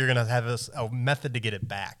know that you're going to have a method to get it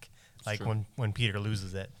back, like when Peter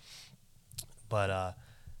loses it. But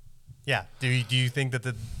yeah. Do you think that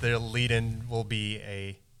the lead-in will be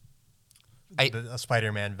a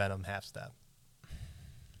Spider-Man Venom half-step?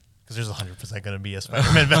 Because there's 100% going to be a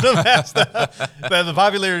Spider-Man Venom half-step. But the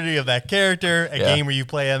popularity of that character, a game where you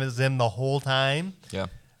play as him the whole time. Yeah.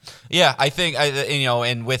 Yeah, I think,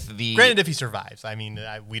 and with the... Granted, if he survives. I mean,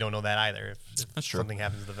 we don't know that either. If That's true. Something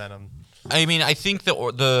happens to Venom. I mean, I think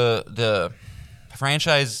the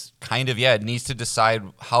franchise kind of, needs to decide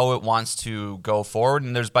how it wants to go forward.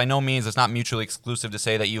 And it's not mutually exclusive to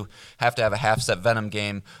say that you have to have a half-step Venom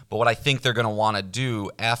game. But what I think they're going to want to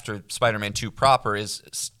do after Spider-Man 2 proper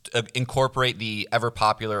is incorporate the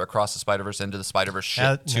ever-popular Across the Spider-Verse into the Spider-Verse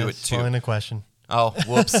shit to it, too. That's a question. Oh,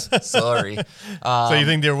 whoops. Sorry. So you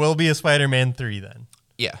think there will be a Spider-Man 3 then?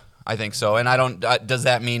 Yeah. I think so, and I don't. Does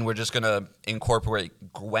that mean we're just gonna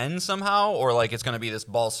incorporate Gwen somehow, or like it's gonna be this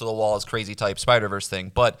balls to the walls crazy type Spider-Verse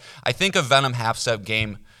thing? But I think a Venom half-step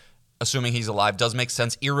game, assuming he's alive, does make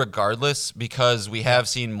sense, irregardless, because we have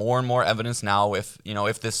seen more and more evidence now. If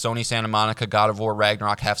this Sony Santa Monica God of War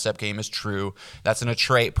Ragnarok half-step game is true, that's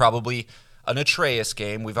probably an Atreus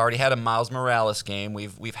game. We've already had a Miles Morales game.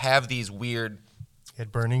 We've have these weird.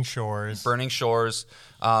 At Burning Shores,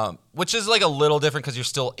 which is like a little different because you're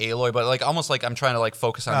still Aloy, but like almost like I'm trying to like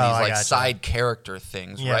focus on these like side character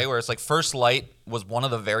things, right? Where it's like First Light was one of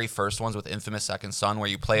the very first ones with Infamous Second Son, where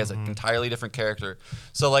you play as an entirely different character.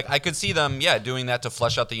 So like I could see them, doing that to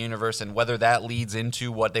flesh out the universe, and whether that leads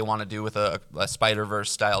into what they want to do with a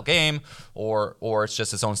Spider-Verse style game, or it's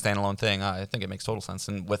just its own standalone thing. I think it makes total sense.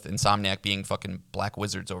 And with Insomniac being fucking black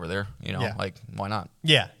wizards over there, like why not?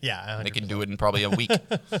 Yeah, 100%. They can do it in probably a week.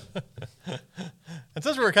 And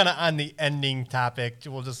since we're kind of on the ending topic,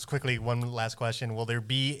 we'll just quickly, one last question. Will there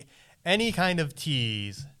be any kind of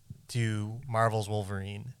tease to Marvel's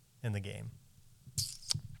Wolverine in the game?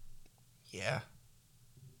 Yeah.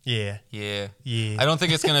 I I don't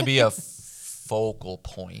think it's going to be a focal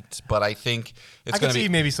point, but I think it's going to be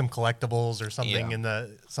maybe some collectibles or something in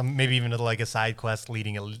maybe even like a side quest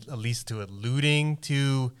leading at least to alluding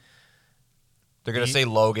to. They're going to say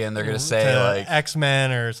Logan. They're going to say like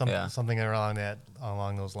X-Men or something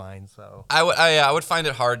along those lines. So I would find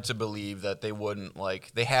it hard to believe that they wouldn't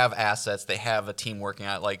they have assets, they have a team working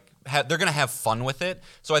on it, they're going to have fun with it.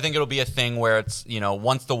 So I think it'll be a thing where it's,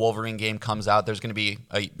 once the Wolverine game comes out, there's going to be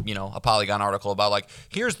a Polygon article about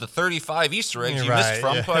here's the 35 Easter eggs you missed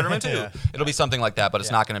from Spider-Man 2. Yeah. It'll be something like that, but it's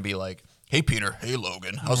not going to be like, hey Peter, hey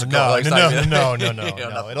Logan, how's it going? No.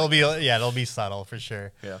 It'll be subtle for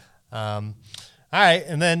sure. Yeah. All right,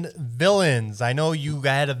 and then villains. I know you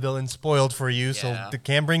had a villain spoiled for you, so I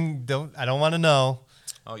don't want to know.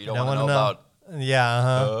 Oh, you don't want to know about?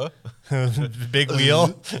 Yeah, Big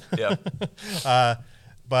wheel. Yeah.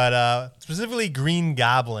 But specifically Green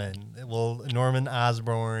Goblin. Well, Norman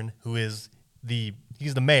Osborn, he's the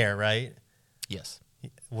mayor, right? Yes.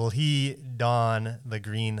 Will he don the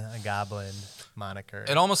Green Goblin moniker?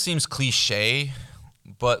 It almost seems cliche,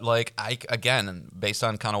 But like again, based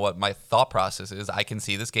on kind of what my thought process is, I can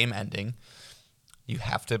see this game ending. You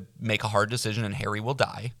have to make a hard decision, and Harry will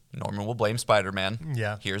die. Norman will blame Spider-Man.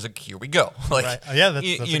 Yeah. Here we go. Like, Right. Yeah, that's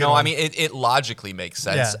you a good know, I one. mean, it logically makes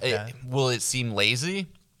sense. Yeah, Will it seem lazy?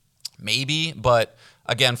 Maybe, but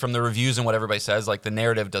again, from the reviews and what everybody says, like the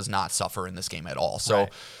narrative does not suffer in this game at all. So,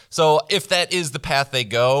 Right. so if that is the path they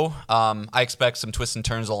go, I expect some twists and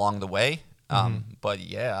turns along the way. But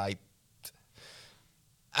yeah,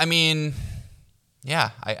 I mean,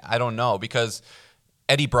 yeah, I don't know, because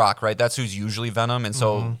Eddie Brock, right? That's who's usually Venom, and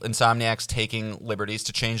so Insomniac's taking liberties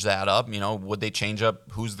to change that up. You know, would they change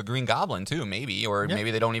up who's the Green Goblin too? Maybe, or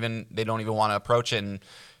maybe they don't even want to approach it. And,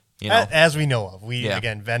 you know, As we know of, Yeah.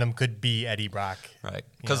 again, Venom could be Eddie Brock. right?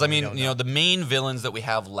 You Because know, I we mean, don't you know, the main villains that we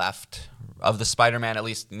have left of the Spider-Man, at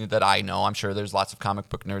least that I know, I'm sure there's lots of comic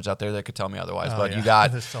book nerds out there that could tell me otherwise. Oh, But yeah. you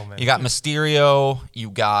got There's so many. you got Mysterio, you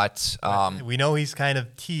got We know he's kind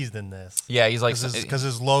of teased in this. yeah, he's like Because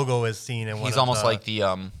his logo is seen in one he's of almost the- like the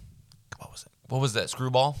what was that,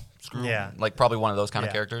 Screwball? Yeah. Like probably one of those kind of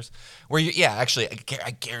Yeah. characters. Where actually,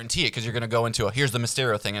 I guarantee it, because you're going to go into here's the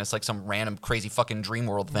Mysterio thing, and it's like some random crazy fucking dream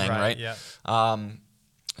world thing, right? Yeah.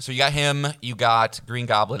 So you got him, you got Green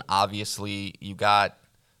Goblin, obviously, you got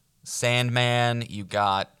Sandman, you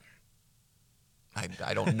got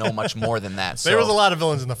I don't know much more than that. So There was a lot of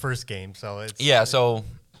villains in the first game, so it's yeah, so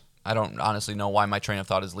I don't honestly know why my train of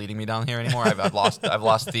thought is leading me down here anymore. I've lost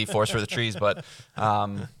the forest for the trees, but yeah,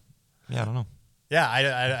 I don't know. Yeah,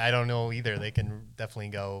 I don't know either. They can definitely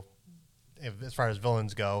go as far as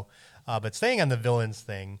villains go. But staying on the villains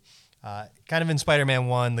thing, kind of in Spider-Man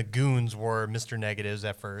 1, the goons were Mr. Negatives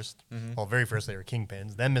at first. Well, very first they were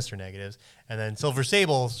Kingpins, then Mr. Negatives, and then Silver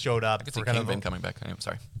Sable showed up. I could see for kind Kingpin of coming back. Anyway,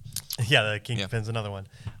 sorry. Yeah, the Kingpin's another one.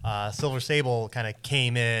 Silver Sable kind of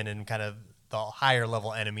came in, and kind of the higher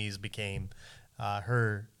level enemies became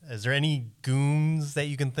her. Is there any goons that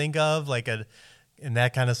you can think of, like in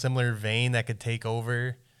that kind of similar vein, that could take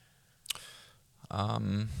over?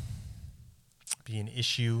 Be an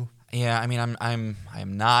issue. Yeah, I mean,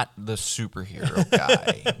 I'm not the superhero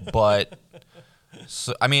guy, but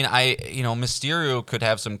so I mean, Mysterio could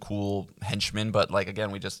have some cool henchmen, but like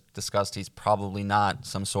again, we just discussed, he's probably not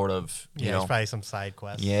some sort of Yeah, it's probably some side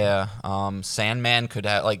quest. Yeah, Sandman could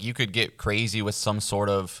have, like, you could get crazy with some sort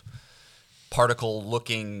of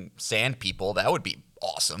particle-looking sand people. That would be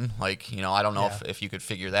awesome. Like, you know, I don't know if you could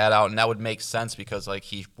figure that out, and that would make sense because like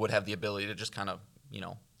he would have the ability to just kind of, you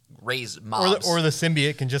know, raise mobs. Or the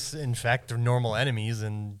symbiote can just infect normal enemies,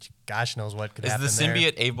 and gosh knows what could happen. Is the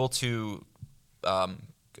symbiote able to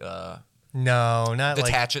No, not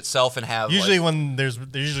detach itself and have usually like, when there's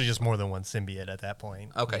usually just more than one symbiote at that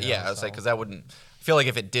point. okay, you know, yeah, I was so. like, because that wouldn't. I feel like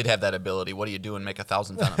if it did have that ability, what do you do and make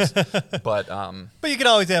 1,000 Venoms? But But you could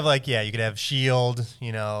always have you could have Shield,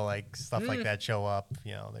 you know, like stuff like that show up.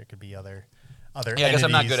 You know, there could be other. yeah, I guess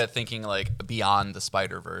I'm not entities. good at thinking like beyond the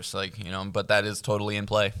Spider-Verse, like, you know, but that is totally in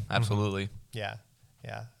play. Absolutely. Yeah,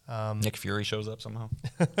 yeah, Nick Fury shows up somehow.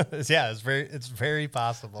 yeah. It's very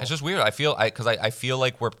possible. It's just weird. I feel I feel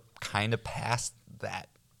like we're kind of past that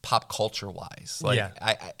pop culture wise. Like Yeah.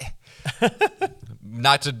 I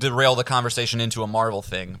not to derail the conversation into a Marvel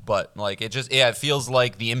thing, but like it feels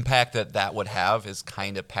like the impact that would have is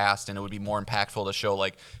kind of past, and it would be more impactful to show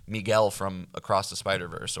like Miguel from Across the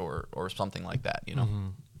Spider-Verse or something like that, you know.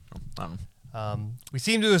 I don't know. We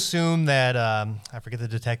seem to assume that I forget the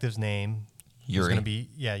detective's name. Yuri.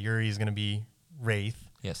 Yuri is going to be Wraith.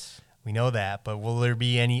 Yes. We know that, but will there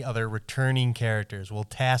be any other returning characters? Will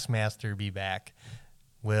Taskmaster be back?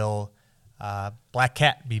 Will Black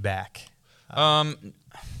Cat be back?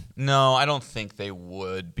 No, I don't think they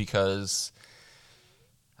would, because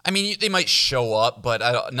I mean, they might show up,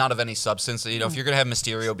 but not of any substance. You know, if you're gonna have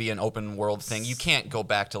Mysterio be an open world thing, you can't go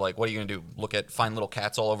back to like, what are you gonna do? Find little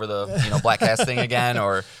cats all over the Black Cat's thing again,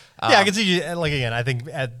 or Yeah, I can see you. Like again, I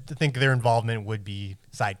think their involvement would be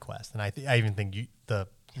side quest, and I even think the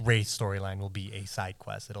Wraith storyline will be a side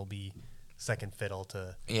quest. It'll be second fiddle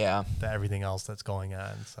to everything else that's going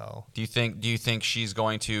on. So do you think she's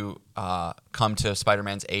going to come to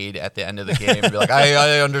Spider-Man's aid at the end of the game and be like,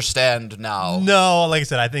 I understand now? No, like I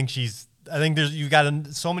said, I think you've got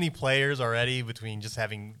so many players already between just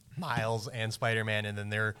having Miles and Spider-Man, and then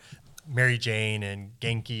they're Mary Jane and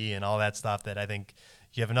Genki and all that stuff, that I think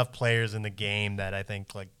you have enough players in the game that I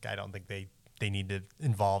don't think they need to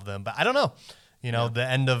involve them. But I don't know. You know, the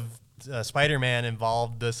end of Spider-Man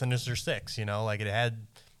involved the Sinister Six. You know, like it had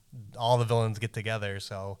all the villains get together.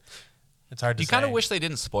 So it's hard to say. You kind of wish they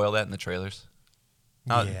didn't spoil that in the trailers.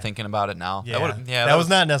 Not thinking about it now. Yeah, that was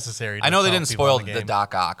not necessary. I know they tell didn't people spoil in the game.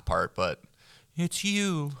 Doc Ock part, but it's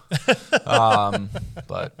you.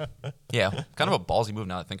 But yeah, kind of a ballsy move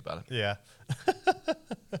now that I think about it. Yeah.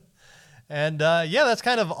 And yeah, that's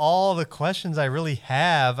kind of all the questions I really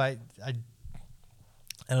have. I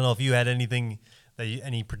don't know if you had anything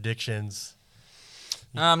any predictions.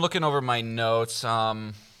 I'm looking over my notes.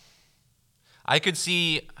 I could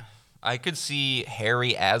see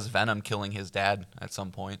Harry as Venom killing his dad at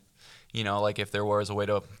some point. You know, like if there was a way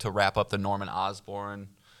to wrap up the Norman Osborn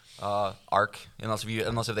arc, unless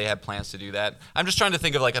if they had plans to do that. I'm just trying to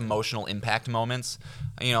think of like emotional impact moments.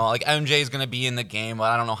 You know, like MJ is going to be in the game,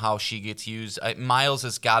 but I don't know how she gets used. Miles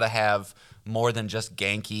has got to have more than just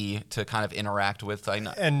Genki to kind of interact with.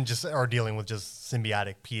 And just or dealing with just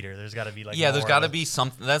symbiotic Peter. There's got to be like there's got to be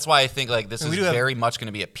something. That's why I think like this is very much going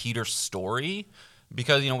to be a Peter story.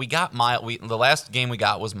 Because, you know, we got Miles. The last game we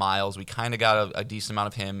got was Miles. We kind of got a decent amount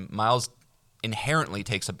of him. Miles inherently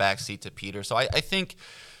takes a backseat to Peter. So I think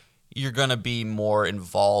you're going to be more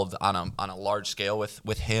involved on a large scale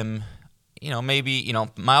with him. You know, maybe, you know,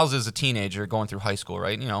 Miles is a teenager going through high school,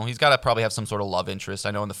 right? You know, he's got to probably have some sort of love interest.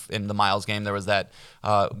 I know in the Miles game there was that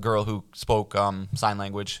girl who spoke sign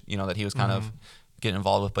language, you know, that he was kind of getting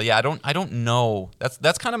involved with. But yeah, I don't know.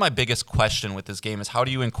 That's kind of my biggest question with this game is how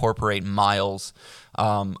do you incorporate Miles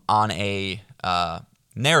on a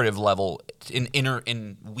narrative level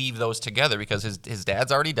and weave those together, because his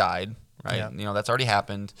dad's already died, right? Yeah. You know, that's already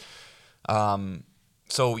happened.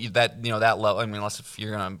 So that, you know, that level, I mean, unless if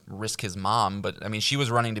you're going to risk his mom, but I mean, she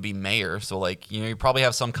was running to be mayor. So like, you know, you probably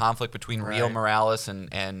have some conflict between Rio Morales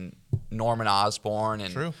and Norman Osborn.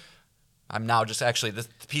 And True. I'm now just actually, the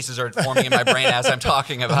pieces are forming in my brain as I'm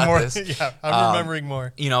talking about this. Yeah, I'm remembering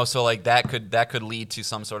more. You know, so like that could lead to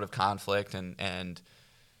some sort of conflict and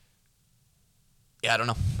yeah, I don't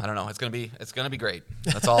know. It's gonna be great.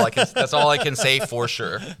 That's all I can say for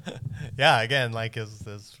sure. Yeah, again, like as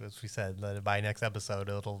we said, by next episode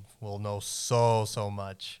we'll know so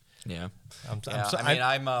much. Yeah.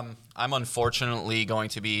 I'm I'm unfortunately going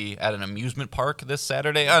to be at an amusement park this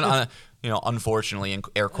Saturday. You know, unfortunately in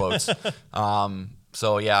air quotes.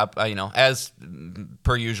 So yeah, you know, as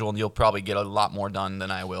per usual, you'll probably get a lot more done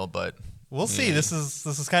than I will, but we'll see. Yeah. This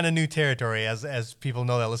is kind of new territory. As people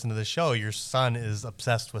know that listen to the show, your son is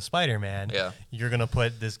obsessed with Spider-Man. Yeah. You're gonna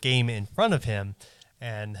put this game in front of him,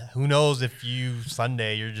 and who knows if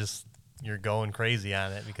Sunday you're going crazy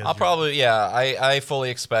on it because I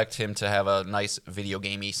fully expect him to have a nice video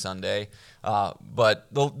gamey Sunday. But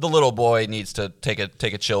the little boy needs to take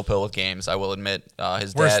a chill pill with games. I will admit,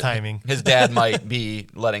 his dad might be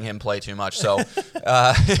letting him play too much. So,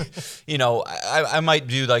 you know, I might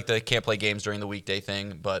do like the can't play games during the weekday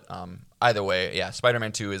thing. But either way, yeah,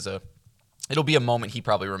 Spider-Man 2 it'll be a moment he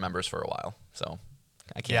probably remembers for a while. So.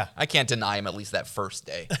 I can't deny him at least that first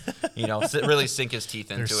day. You know, really sink his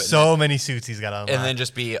teeth into it. There's so many suits he's got on. And then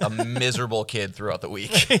just be a miserable kid throughout the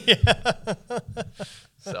week.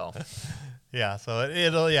 So. Yeah, so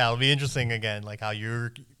it'll be interesting again, like how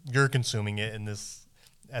you're consuming it in this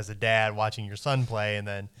as a dad watching your son play, and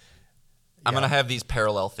then I'm gonna have these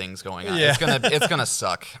parallel things going on. Yeah. It's gonna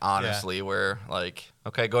suck, honestly. Yeah. Where like,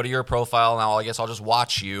 okay, go to your profile now. I guess I'll just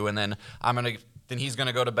watch you, and then then he's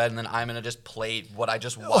gonna go to bed, and then I'm gonna just play what I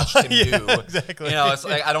just watched him do. Exactly. You know, it's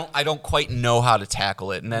like I don't quite know how to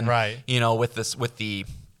tackle it, and then you know,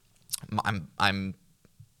 I'm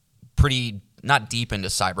pretty not deep into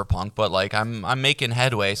Cyberpunk, but like I'm making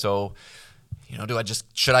headway. So, you know,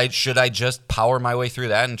 should I just power my way through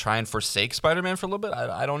that and try and forsake Spider-Man for a little bit?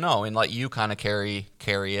 I don't know, and let you kind of carry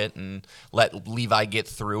it and let Levi get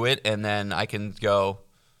through it, and then I can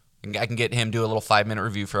get him do a little 5-minute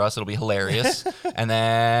review for us. It'll be hilarious, and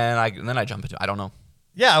then I jump into it. I don't know.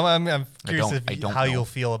 Yeah, I'm curious how know. You'll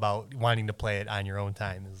feel about wanting to play it on your own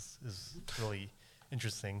time is really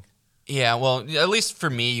interesting. Yeah, well, at least for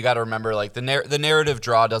me, you got to remember like the narrative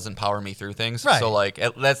draw doesn't power me through things. Right. So like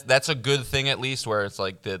that's a good thing at least, where it's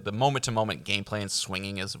like the moment to moment gameplay and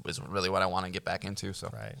swinging is really what I want to get back into. So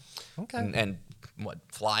right, okay, and what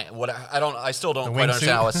flying? What I still don't quite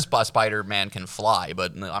understand how a Spider-Man can fly,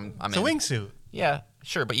 but I'm it's a wingsuit. Yeah,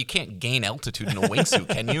 sure, but you can't gain altitude in a wingsuit,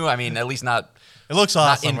 can you? I mean, at least not. It looks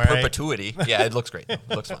awesome, not in perpetuity. Yeah, it looks great. It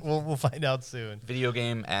looks fun. We'll find out soon. Video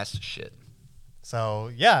game ass shit.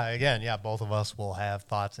 So both of us will have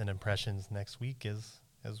thoughts and impressions next week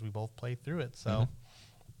as we both play through it. So,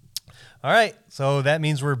 All right, so that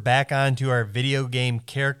means we're back on to our video game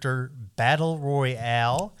character battle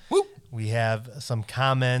royale. Woo! We have some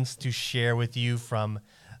comments to share with you from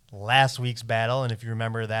last week's battle, and if you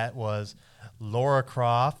remember, that was Lara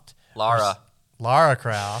Croft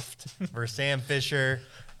versus Sam Fisher,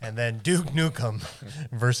 and then Duke Nukem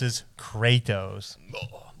versus Kratos.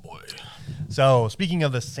 Oh boy! So speaking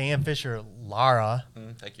of the Sam Fisher Lara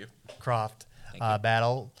Thank you. Croft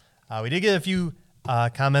battle, we did get a few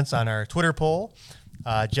comments on our Twitter poll.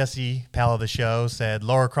 Jesse, pal of the show, said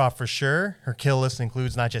Lara Croft for sure. Her kill list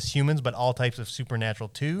includes not just humans, but all types of supernatural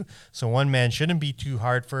too. So one man shouldn't be too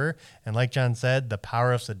hard for her. And like John said, the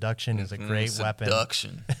power of seduction is a great weapon.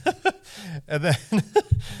 Seduction. And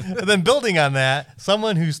then building on that,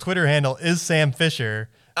 someone whose Twitter handle is Sam Fisher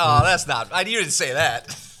Oh, that's not. I knew you didn't say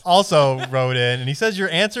that. also wrote in, and he says your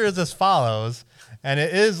answer is as follows. And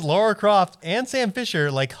it is Lara Croft and Sam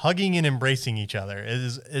Fisher like hugging and embracing each other.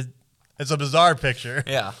 It's a bizarre picture.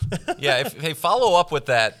 Yeah. Hey, follow up with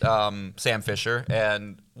that, Sam Fisher.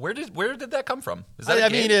 And where did that come from? Is that I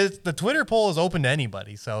mean, the Twitter poll is open to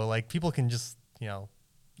anybody, so like people can just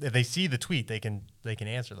if they see the tweet, they can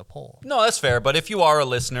answer the poll. No, that's fair. But if you are a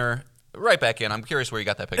listener, right back in. I'm curious where you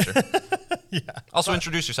got that picture. Yeah. Also,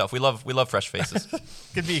 introduce yourself. We love fresh faces.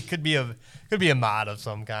 could be a mod of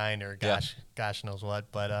some kind, or gosh knows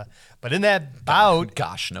what. But in that bout,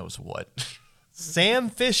 gosh knows what. Sam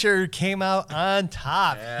Fisher came out on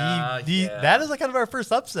top. Yeah. That is like kind of our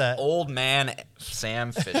first upset. Old man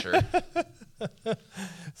Sam Fisher.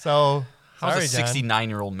 So how's a sorry, John.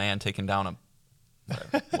 69-year-old man taking down a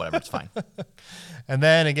whatever? It's fine. And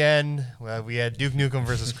then again, we had Duke Nukem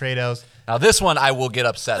versus Kratos. Now this one I will get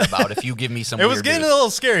upset about if you give me some. It was getting news. a little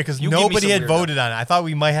scary because You give me nobody some had weird voted on it. I thought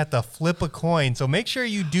we might have to flip a coin. So make sure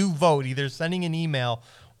you do vote, either sending an email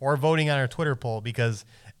or voting on our Twitter poll, because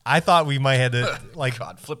I thought we might have to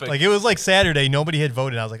flip it. Like it was like Saturday, nobody had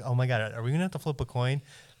voted. I was like, oh my God, are we gonna have to flip a coin?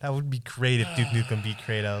 That would be great if Duke Nukem beat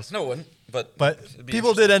Kratos. No, it wouldn't. But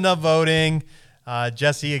people did end up voting.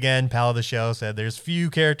 Jesse, again, pal of the show, said there's few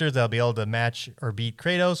characters that'll be able to match or beat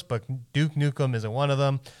Kratos, but Duke Nukem isn't one of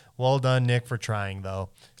them. Well done, Nick, for trying, though.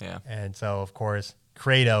 Yeah. And so, of course,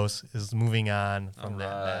 Kratos is moving on from that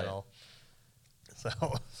right. battle.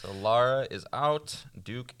 So Lara is out.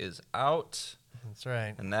 Duke is out. That's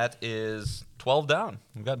right. And that is 12 down.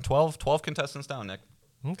 We've got 12 contestants down, Nick.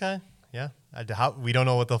 Okay. Yeah. We don't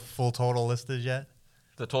know what the full total list is yet.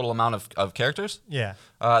 The total amount of characters? Yeah.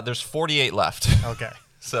 There's 48 left. Okay.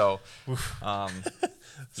 So, some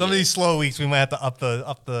of these slow weeks we might have to up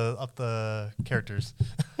the characters.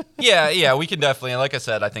 yeah, we can definitely. Like I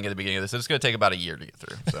said, I think at the beginning of this, it's going to take about a year to get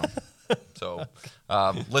through. So,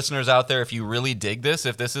 listeners out there, if you really dig this,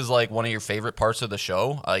 if this is like one of your favorite parts of the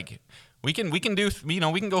show, like we can do. We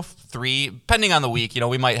can go 3, depending on the week.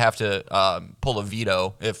 We might have to pull a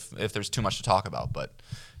veto if there's too much to talk about, but.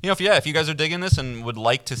 If you guys are digging this and would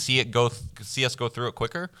like to see us go through it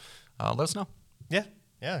quicker, let us know. Yeah,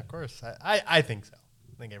 of course. I think so.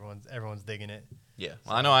 I think everyone's digging it. Yeah,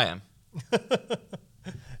 well, I know I am.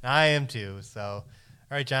 I am too. So, all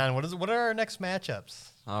right, John. What are our next matchups?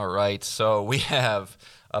 All right, so we have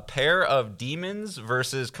a pair of demons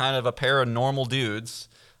versus kind of a pair of normal dudes.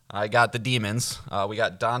 I got the demons. We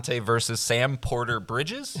got Dante versus Sam Porter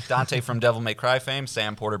Bridges. Dante from Devil May Cry fame.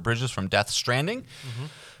 Sam Porter Bridges from Death Stranding. Mm-hmm.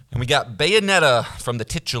 And we got Bayonetta from the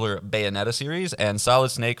titular Bayonetta series and Solid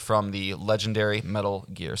Snake from the legendary Metal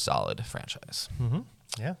Gear Solid franchise. Mm-hmm.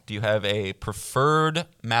 Yeah. Do you have a preferred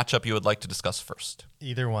matchup you would like to discuss first?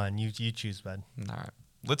 Either one. You choose, bud. All right.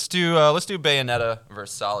 Let's do Bayonetta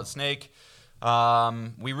versus Solid Snake.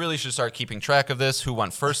 We really should start keeping track of this. Who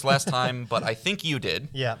went first last time? But I think you did.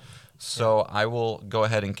 Yeah. So I will go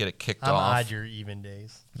ahead and get it kicked I'm off. odd your even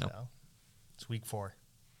days. Nope. So it's week 4.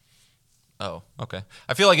 Oh, okay.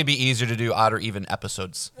 I feel like it'd be easier to do odd or even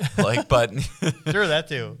episodes, but sure, that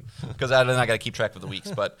too. Because then I got to keep track of the weeks.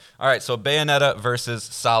 But all right, so Bayonetta versus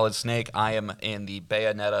Solid Snake. I am in the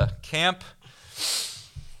Bayonetta camp.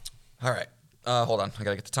 All right, hold on. I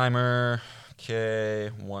gotta get the timer. Okay,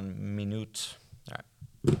 1 minute. All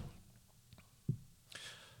right.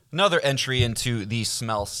 Another entry into the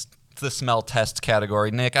smell test category.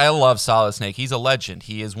 Nick, I love Solid Snake. He's a legend.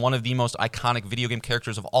 He is one of the most iconic video game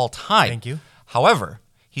characters of all time. Thank you. However,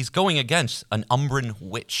 he's going against an Umbran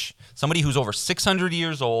witch, somebody who's over 600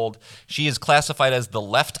 years old. She is classified as the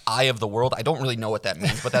left eye of the world. I don't really know what that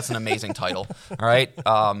means, but that's an amazing title. All right.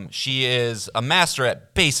 She is a master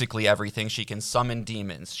at basically everything. She can summon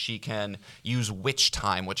demons. She can use witch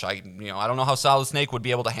time, which I don't know how Solid Snake would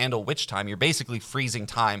be able to handle witch time. You're basically freezing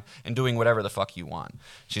time and doing whatever the fuck you want.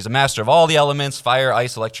 She's a master of all the elements, fire,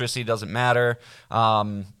 ice, electricity, doesn't matter.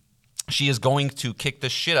 She is going to kick the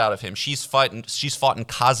shit out of him. She's fought in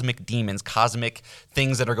cosmic demons, cosmic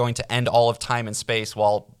things that are going to end all of time and space,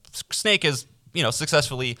 while Snake has,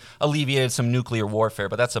 successfully alleviated some nuclear warfare,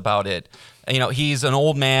 but that's about it. He's an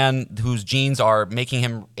old man whose genes are making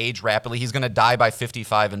him age rapidly. He's going to die by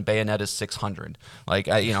 55, and Bayonetta's 600.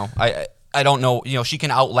 I don't know. You know, she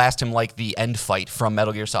can outlast him like the end fight from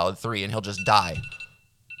Metal Gear Solid 3, and he'll just die.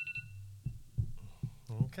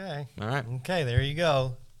 Okay. All right. Okay, there you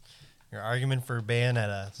go. Your argument for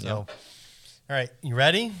Bayonetta. So, Yep. all right, you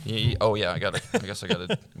ready? Oh yeah, I guess I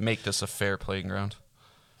gotta make this a fair playing ground.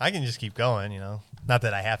 I can just keep going, Not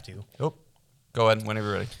that I have to. Oh, go ahead whenever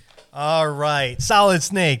you're ready. All right. Solid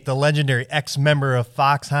Snake, the legendary ex-member of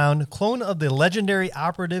Foxhound, clone of the legendary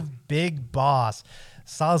operative Big Boss.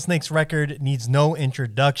 Solid Snake's record needs no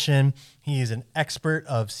introduction. He is an expert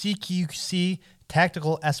of CQC,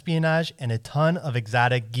 tactical espionage, and a ton of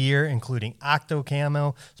exotic gear, including Octo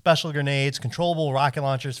Camo, special grenades, controllable rocket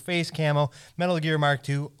launchers, face camo, Metal Gear Mark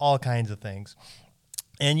II, all kinds of things.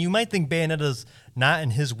 And you might think Bayonetta's not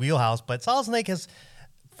in his wheelhouse, but Solid Snake has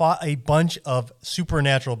fought a bunch of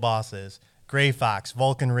supernatural bosses: Gray Fox,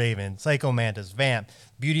 Vulcan Raven, Psycho Mantis, Vamp,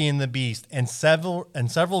 Beauty and the Beast, and several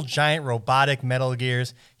giant robotic Metal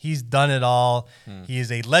Gears. He's done it all. He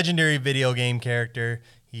is a legendary video game character.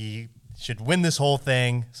 He should win this whole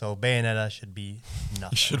thing, so Bayonetta should be nothing.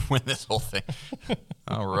 You should win this whole thing.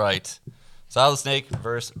 All right. Solid Snake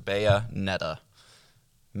versus Bayonetta.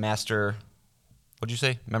 Master, what'd you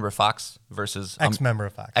say? Member Fox versus... Ex-member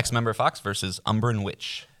of Fox. Ex-member Fox versus Umbran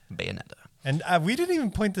Witch. Bayonetta. And we didn't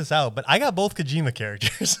even point this out, but I got both Kojima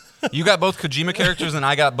characters. You got both Kojima characters, and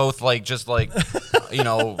I got both the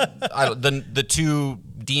two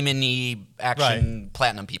demon-y action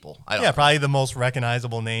platinum people. Probably the most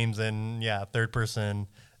recognizable names in third-person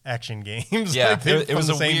action games. Yeah, like it was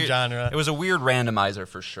the a same weird genre. It was a weird randomizer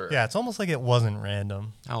for sure. Yeah, it's almost like it wasn't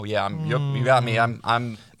random. Oh yeah, you got me.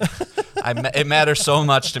 It matters so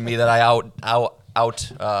much to me that I out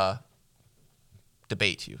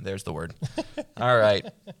debate you. There's the word. All right.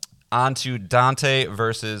 On to Dante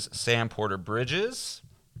versus Sam Porter Bridges.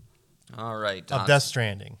 All right. Of Death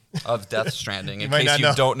Stranding. Of Death Stranding. In might case not you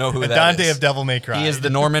know. don't know who that Dante is. of Devil May Cry. He is the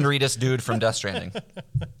Norman Reedus dude from Death Stranding.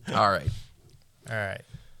 All right. All right.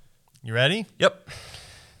 You ready? Yep.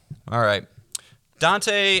 All right.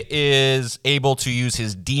 Dante is able to use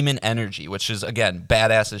his demon energy, which is, again,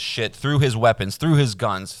 badass as shit, through his weapons, through his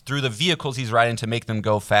guns, through the vehicles he's riding to make them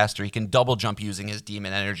go faster. He can double jump using his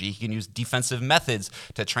demon energy. He can use defensive methods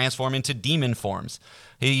to transform into demon forms.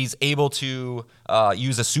 He's able to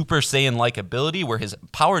use a Super Saiyan-like ability where his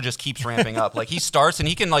power just keeps ramping up. Like, he starts and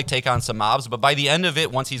he can, take on some mobs, but by the end of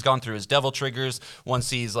it, once he's gone through his devil triggers,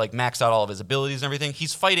 once he's, maxed out all of his abilities and everything,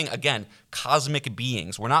 he's fighting, again, cosmic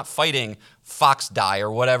beings. We're not fighting Fox Die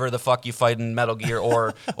or whatever the fuck you fight in Metal Gear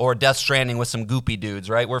or Death Stranding with some goopy dudes,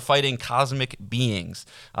 right? We're fighting cosmic beings.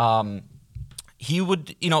 He would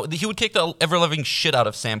kick the ever-loving shit out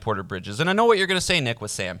of Sam Porter Bridges. And I know what you're going to say, Nick, with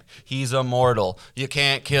Sam. He's immortal. You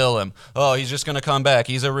can't kill him. Oh, he's just going to come back.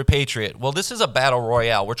 He's a repatriate. Well, this is a battle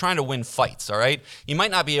royale. We're trying to win fights, all right? He might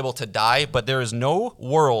not be able to die, but there is no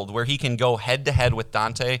world where he can go head-to-head with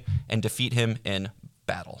Dante and defeat him in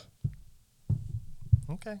battle.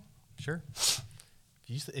 Okay, sure.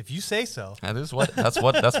 If you say so. That's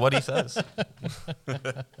what he says.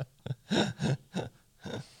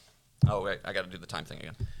 Oh wait, I got to do the time thing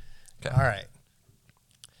again. Okay. All right.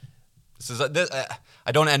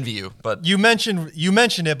 I don't envy you, but You mentioned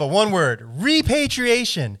it, but one word: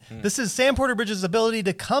 repatriation. This is Sam Porter Bridges' ability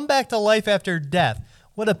to come back to life after death.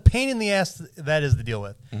 What a pain in the ass that is to deal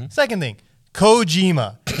with. Second thing,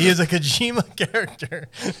 Kojima. He is a Kojima character.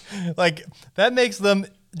 That makes them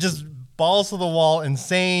just balls to the wall,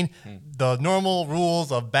 insane. The normal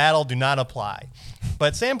rules of battle do not apply.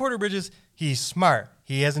 But Sam Porter Bridges, he's smart.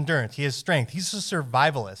 He has endurance. He has strength. He's a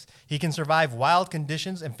survivalist. He can survive wild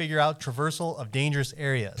conditions and figure out traversal of dangerous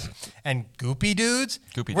areas. And goopy dudes?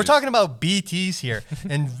 We're talking about BTs here.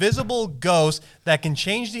 Invisible ghosts that can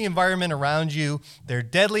change the environment around you. They're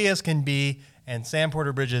deadly as can be. And Sam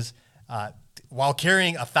Porter Bridges, while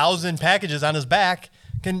carrying 1,000 packages on his back,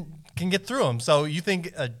 can get through them. So you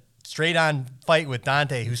think a straight-on fight with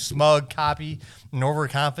Dante, who's smug, cocky, and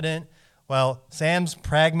overconfident? Well, Sam's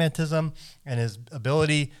pragmatism and his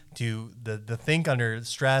ability to think under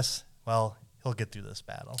stress, well, he'll get through this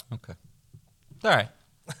battle. Okay. All right.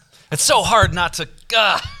 It's so hard not to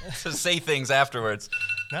say things afterwards.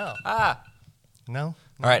 No. No. All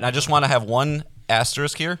right, and I just want to have one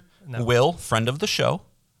asterisk here. No. Will, friend of the show,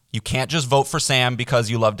 you can't just vote for Sam because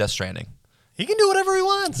you love Death Stranding. He can do whatever he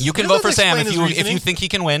wants. You can He vote for doesn't Sam explain his if you reasoning. think he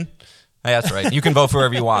can win. Yeah, that's right. You can vote for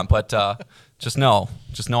whoever you want, but just know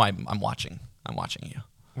I'm watching. I'm watching you.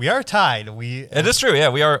 We are tied. It is true. Yeah,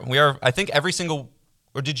 we are. I think every single.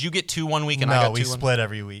 Or did you get 2 1 week and I got 2? we split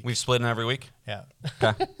every week. We've split in every week. Yeah.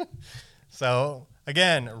 Okay. So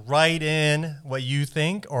again, write in what you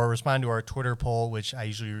think or respond to our Twitter poll, which I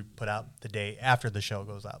usually put out the day after the show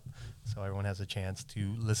goes up. so everyone has a chance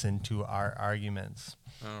to listen to our arguments.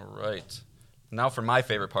 All right. Now for my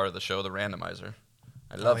favorite part of the show, the randomizer.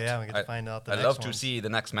 We get to find out the I next love ones. to see the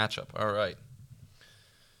next matchup. All right.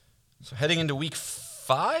 So heading into week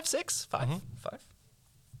 5, 6? 5? 5? What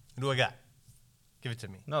do I got? Give it to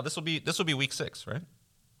me. No, this will be week 6, right?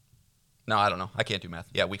 No, I don't know. I can't do math.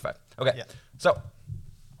 Yeah, week 5. Okay. Yeah. So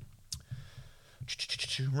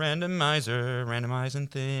randomizer, randomizing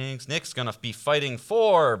things. Nick's gonna be fighting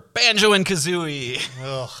for Banjo and Kazooie.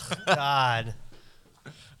 Oh, God.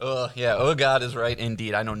 Yeah. Oh God is right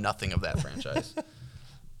indeed. I know nothing of that franchise.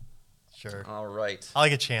 Sure. All right. I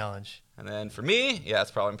like a challenge. And then for me, yeah,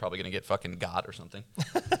 I'm probably gonna get fucking God or something.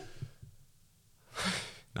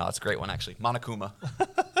 No, it's a great one actually. Monokuma.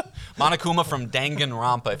 Monokuma from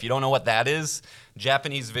Danganronpa. If you don't know what that is,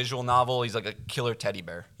 Japanese visual novel. He's like a killer teddy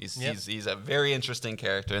bear. He's a very interesting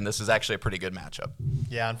character, and this is actually a pretty good matchup.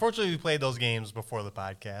 Yeah, unfortunately, we played those games before the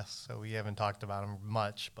podcast, so we haven't talked about them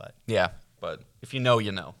much. But Yeah, but if you know,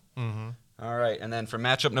 you know. Mm-hmm. All right, and then for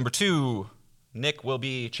matchup number 2, Nick will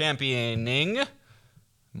be championing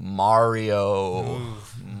Mario.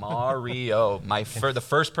 Mario. The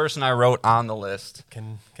first person I wrote on the list.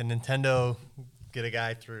 can Nintendo get a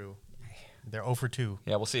guy through? They're 0 for 2.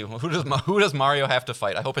 Yeah, we'll see. Who does Mario have to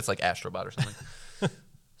fight? I hope it's like Astrobot or something.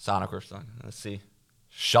 Sonic or something. Let's see.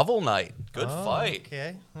 Shovel Knight. Good fight.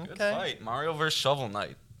 Okay. Good fight. Mario versus Shovel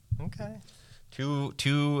Knight. Okay. Two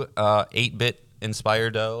 8-bit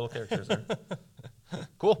inspired little characters there.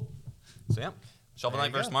 Cool. So yeah, Shovel There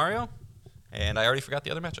Knight you versus go. Mario. And I already forgot the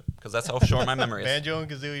other matchup because that's how short my memory is. Banjo and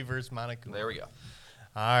Kazooie versus Monokuma. There we go.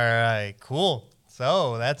 All right, cool.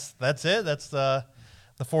 So that's it. That's the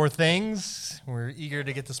 4 things. We're eager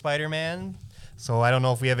to get to Spider-Man. So I don't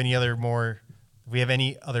know if we have any other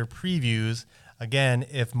previews. Again,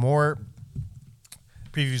 if more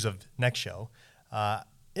previews of next show,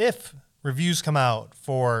 if reviews come out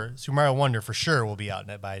for Super Mario Wonder, for sure will be out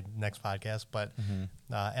by next podcast. But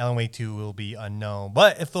Alan Wake 2 will be unknown.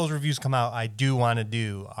 But if those reviews come out, I do want to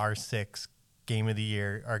do our 6 Game of the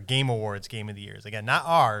Year, or Game Awards Game of the Years. Again, not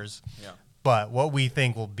ours, but what we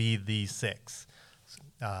think will be the 6.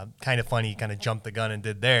 Kind of funny, kind of jumped the gun and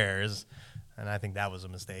did theirs. And I think that was a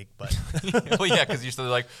mistake. But Well, yeah, because you're still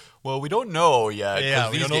like, well, we don't know yet because Yeah,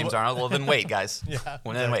 we these don't know games aren't. Well, then wait, guys. yeah,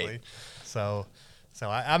 Well, then exactly. wait. So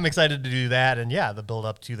I'm excited to do that. And yeah, the build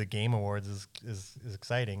up to the Game Awards is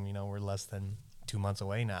exciting. You know, we're less than 2 months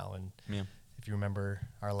away now. And Yeah. if you remember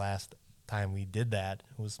our last time we did that,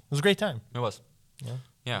 it was a great time. It was. Yeah.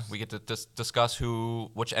 Yeah, we get to discuss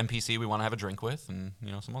which NPC we want to have a drink with, and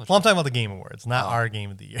some other Well, I'm stuff. talking about the Game Awards, not our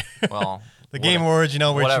Game of the Year. Well, the Game Awards,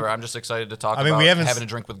 whatever. I'm just excited to talk I mean, about we haven't having a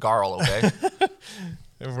drink with Garl. Okay.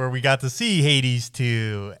 where we got to see Hades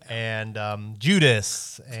 2 and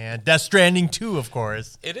Judas and Death Stranding 2, of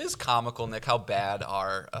course. It is comical, Nick, how bad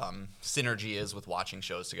our synergy is with watching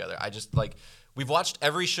shows together. I just we've watched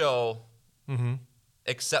every show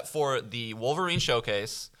except for the Wolverine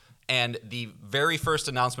showcase and the very first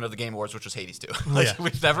announcement of the Game Awards, which was Hades 2. Yeah.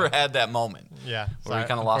 We've never had that moment Yeah, where we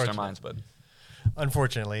kind of lost our minds. But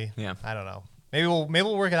Unfortunately, Yeah. I don't know. Maybe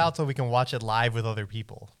we'll work it out so we can watch it live with other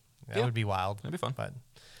people. That Yeah. would be wild. That'd be fun.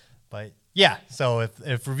 But yeah. So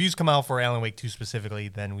if reviews come out for Alan Wake 2 specifically,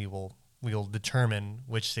 then we'll determine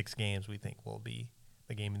which 6 games we think will be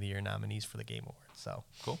the Game of the Year nominees for the Game Awards. So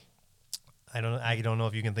cool. I don't know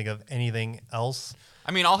if you can think of anything else.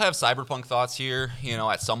 I mean, I'll have Cyberpunk thoughts here,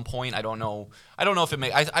 at some point. I don't know if it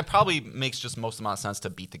I probably makes just most amount of sense to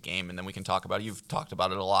beat the game, and then we can talk about it. You've talked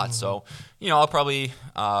about it a lot, so I'll probably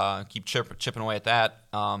keep chipping away at that.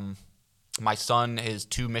 My son is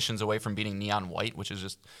 2 missions away from beating Neon White, which is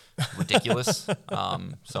just ridiculous.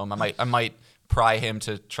 So I might pry him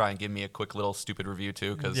to try and give me a quick little stupid review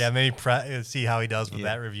too. Cause, Yeah, maybe see how he does with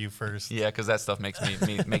that review first. Yeah, because that stuff makes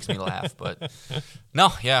me laugh. But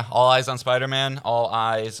no, yeah, all eyes on Spider-Man, all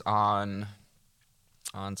eyes on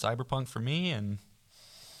Cyberpunk for me, and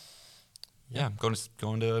yeah, I'm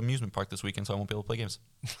going to amusement park this weekend, so I won't be able to play games.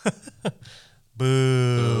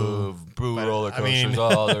 Boo. Boo But, roller I mean-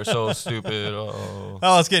 coasters! They're so stupid. Oh.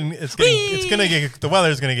 Oh, the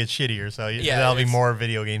weather's gonna get shittier, so Yeah, that'll be it's- more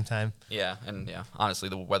video game time. Yeah, and honestly,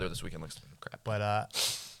 the weather this weekend looks crap. But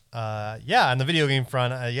on the video game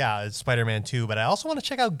front, it's Spider-Man 2. But I also want to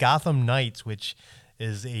check out Gotham Knights, which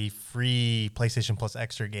is a free PlayStation Plus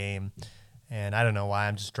extra game. And I don't know why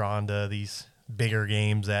I'm just drawn to these bigger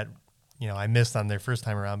games that I missed on their first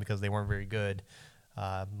time around because they weren't very good,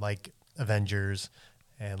 like Avengers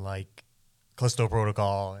and like Callisto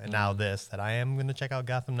Protocol, and now this. That I am going to check out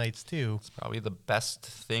Gotham Knights 2. Probably the best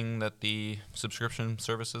thing that the subscription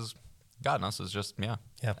services gotten us is just Yeah.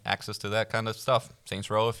 access to that kind of stuff. Saints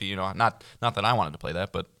Row, if you know, not that I wanted to play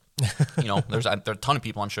that, but you know, there are a ton of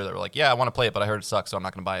people I'm sure that were like, yeah, I want to play it, but I heard it sucks, so I'm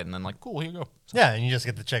not going to buy it. And then like, cool, here you go. Yeah, and you just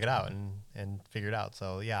get to check it out and figure it out.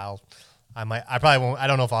 So yeah, I probably won't. I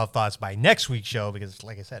don't know if I'll have thoughts by next week's show because,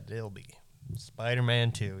 like I said, it'll be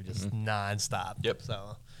Spider-Man 2 just nonstop. Yep.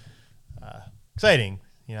 So exciting.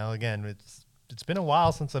 You know, again, it's been a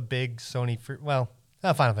while since a big Sony. Final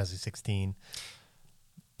Fantasy 16.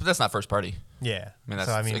 But that's not first party. Yeah. I mean,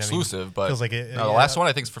 that's exclusive, but feels like the last one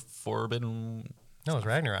I think is for Forbidden. No, it was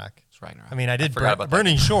Ragnarok. It's Ragnarok. I mean, I did forgot about that.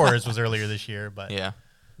 Burning Shores was earlier this year, but Yeah.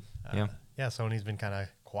 Sony's been kind of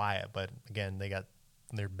quiet, but again, they got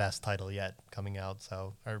their best title yet coming out,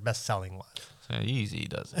 or best selling one. So easy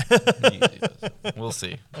does it. We'll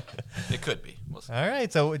see. It could be. We'll see. All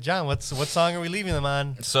right, so John, what song are we leaving them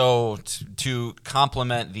on? So to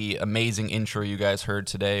complement the amazing intro you guys heard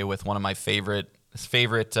today with one of my favorite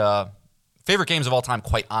games of all time,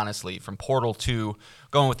 quite honestly, from Portal 2,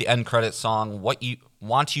 going with the end credit song,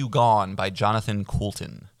 Want You Gone by Jonathan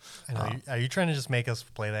Coulton. I know, are you trying to just make us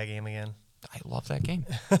play that game again? I love that game.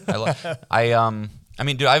 I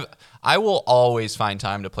mean, dude, I will always find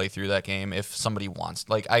time to play through that game if somebody wants.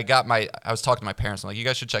 Like, I was talking to my parents. I'm like, you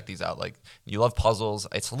guys should check these out. Like, you love puzzles.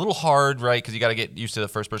 It's a little hard, right? Because you got to get used to the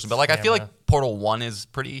first person. But like, I feel like Portal 1 is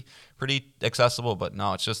pretty accessible. But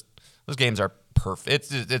no, it's just those games are perfect.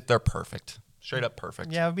 They're perfect, straight up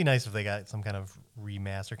perfect. Yeah, it would be nice if they got some kind of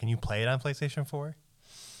remaster. Can you play it on PlayStation 4?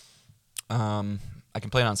 I can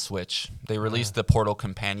play it on Switch. They released the Portal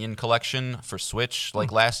Companion Collection for Switch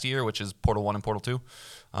last year, which is Portal 1 and Portal 2.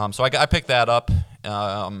 So I picked that up,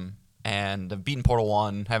 and I've beaten Portal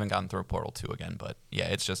 1. Haven't gotten through Portal 2 again, but yeah,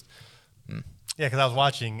 it's just... Yeah, because I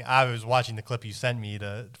was watching the clip you sent me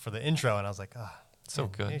for the intro, and I was like, so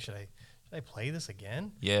good. Hey, should I play this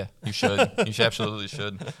again? Yeah, you should. You absolutely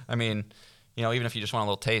should. I mean... You know, even if you just want a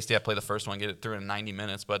little taste, play the first one, get it through in 90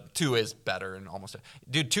 minutes. But 2 is better and almost...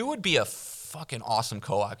 Dude, 2 would be a fucking awesome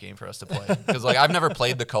co-op game for us to play. Because, like, I've never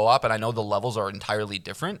played the co-op, and I know the levels are entirely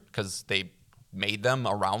different because they made them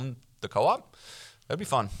around the co-op. That'd be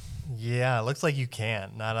fun. Yeah, it looks like you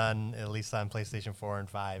can't. Not at least on PlayStation 4 and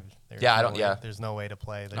 5. There's no way to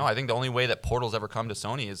play. No, I think the only way that Portal's ever come to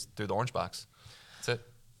Sony is through the Orange Box. That's it.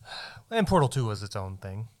 And Portal 2 was its own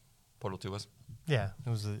thing. Portal 2 was? Yeah, it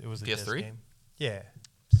was a disc PS3? game. Yeah.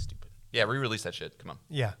 Stupid. Yeah, re-release that shit. Come on.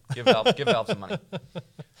 Yeah. Give Valve some money.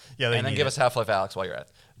 Yeah, and then give us Half-Life Alyx while you're at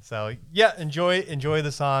it. So yeah, enjoy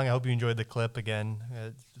the song. I hope you enjoyed the clip again.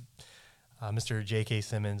 Mr. J.K.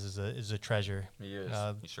 Simmons is a treasure. He is.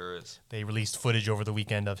 He sure is. They released footage over the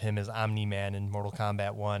weekend of him as Omni-Man in Mortal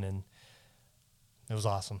Kombat 1, and it was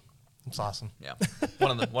awesome. It's awesome. Yeah, one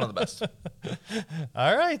of the best.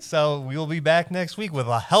 All right, so we will be back next week with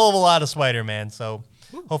a hell of a lot of Spider-Man. So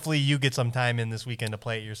hopefully you get some time in this weekend to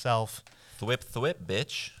play it yourself. Thwip,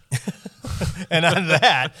 bitch. And on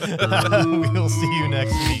that, we'll see you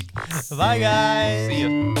next week. Bye, guys. See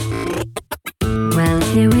ya. Well,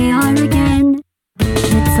 here we are again.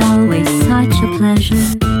 It's always such a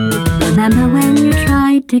pleasure. Remember when you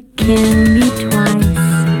tried to kill me twice?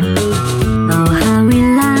 Oh, how we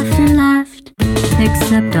laughed and laughed.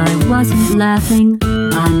 Except I wasn't laughing.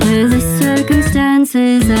 Under the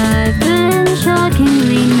circumstances, I've been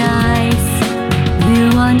shockingly nice. You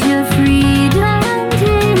want your freedom,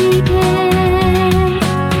 take it.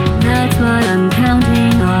 That's what I'm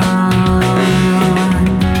counting on.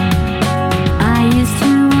 I used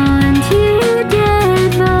to want you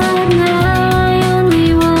dead, but now I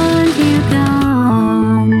only want you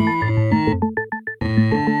gone.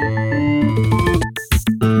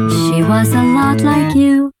 She was a lot like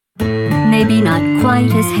you, maybe not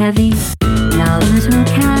quite as heavy. Now little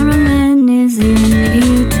Carolyn is in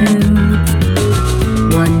you too.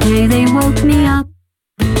 One day they woke me up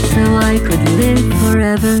so I could live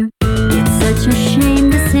forever. It's such a shame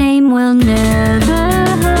the same will never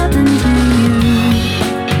happen to you.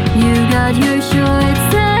 You got your short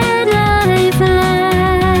set life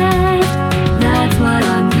left. That's what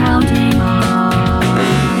I'm counting on.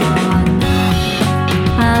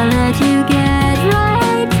 I'll let you get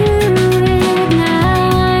right to it. Now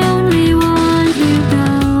I only want you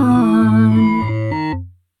gone.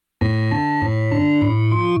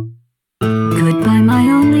 Goodbye, my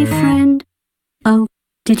only friend. Oh,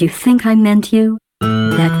 did you think I meant you?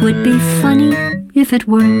 That would be funny if it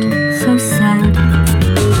weren't so sad.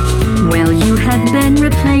 Well, you have been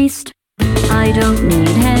replaced. I don't need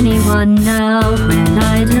anyone now. When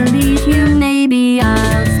I delete you, maybe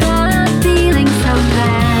I'll stop feeling so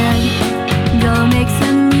bad. Go make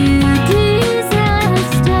some new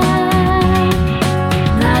disaster.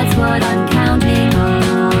 That's what I'm counting on.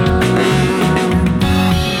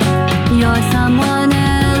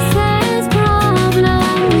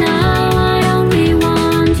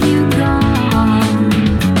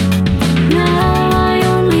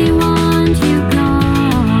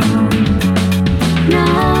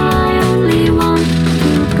 now.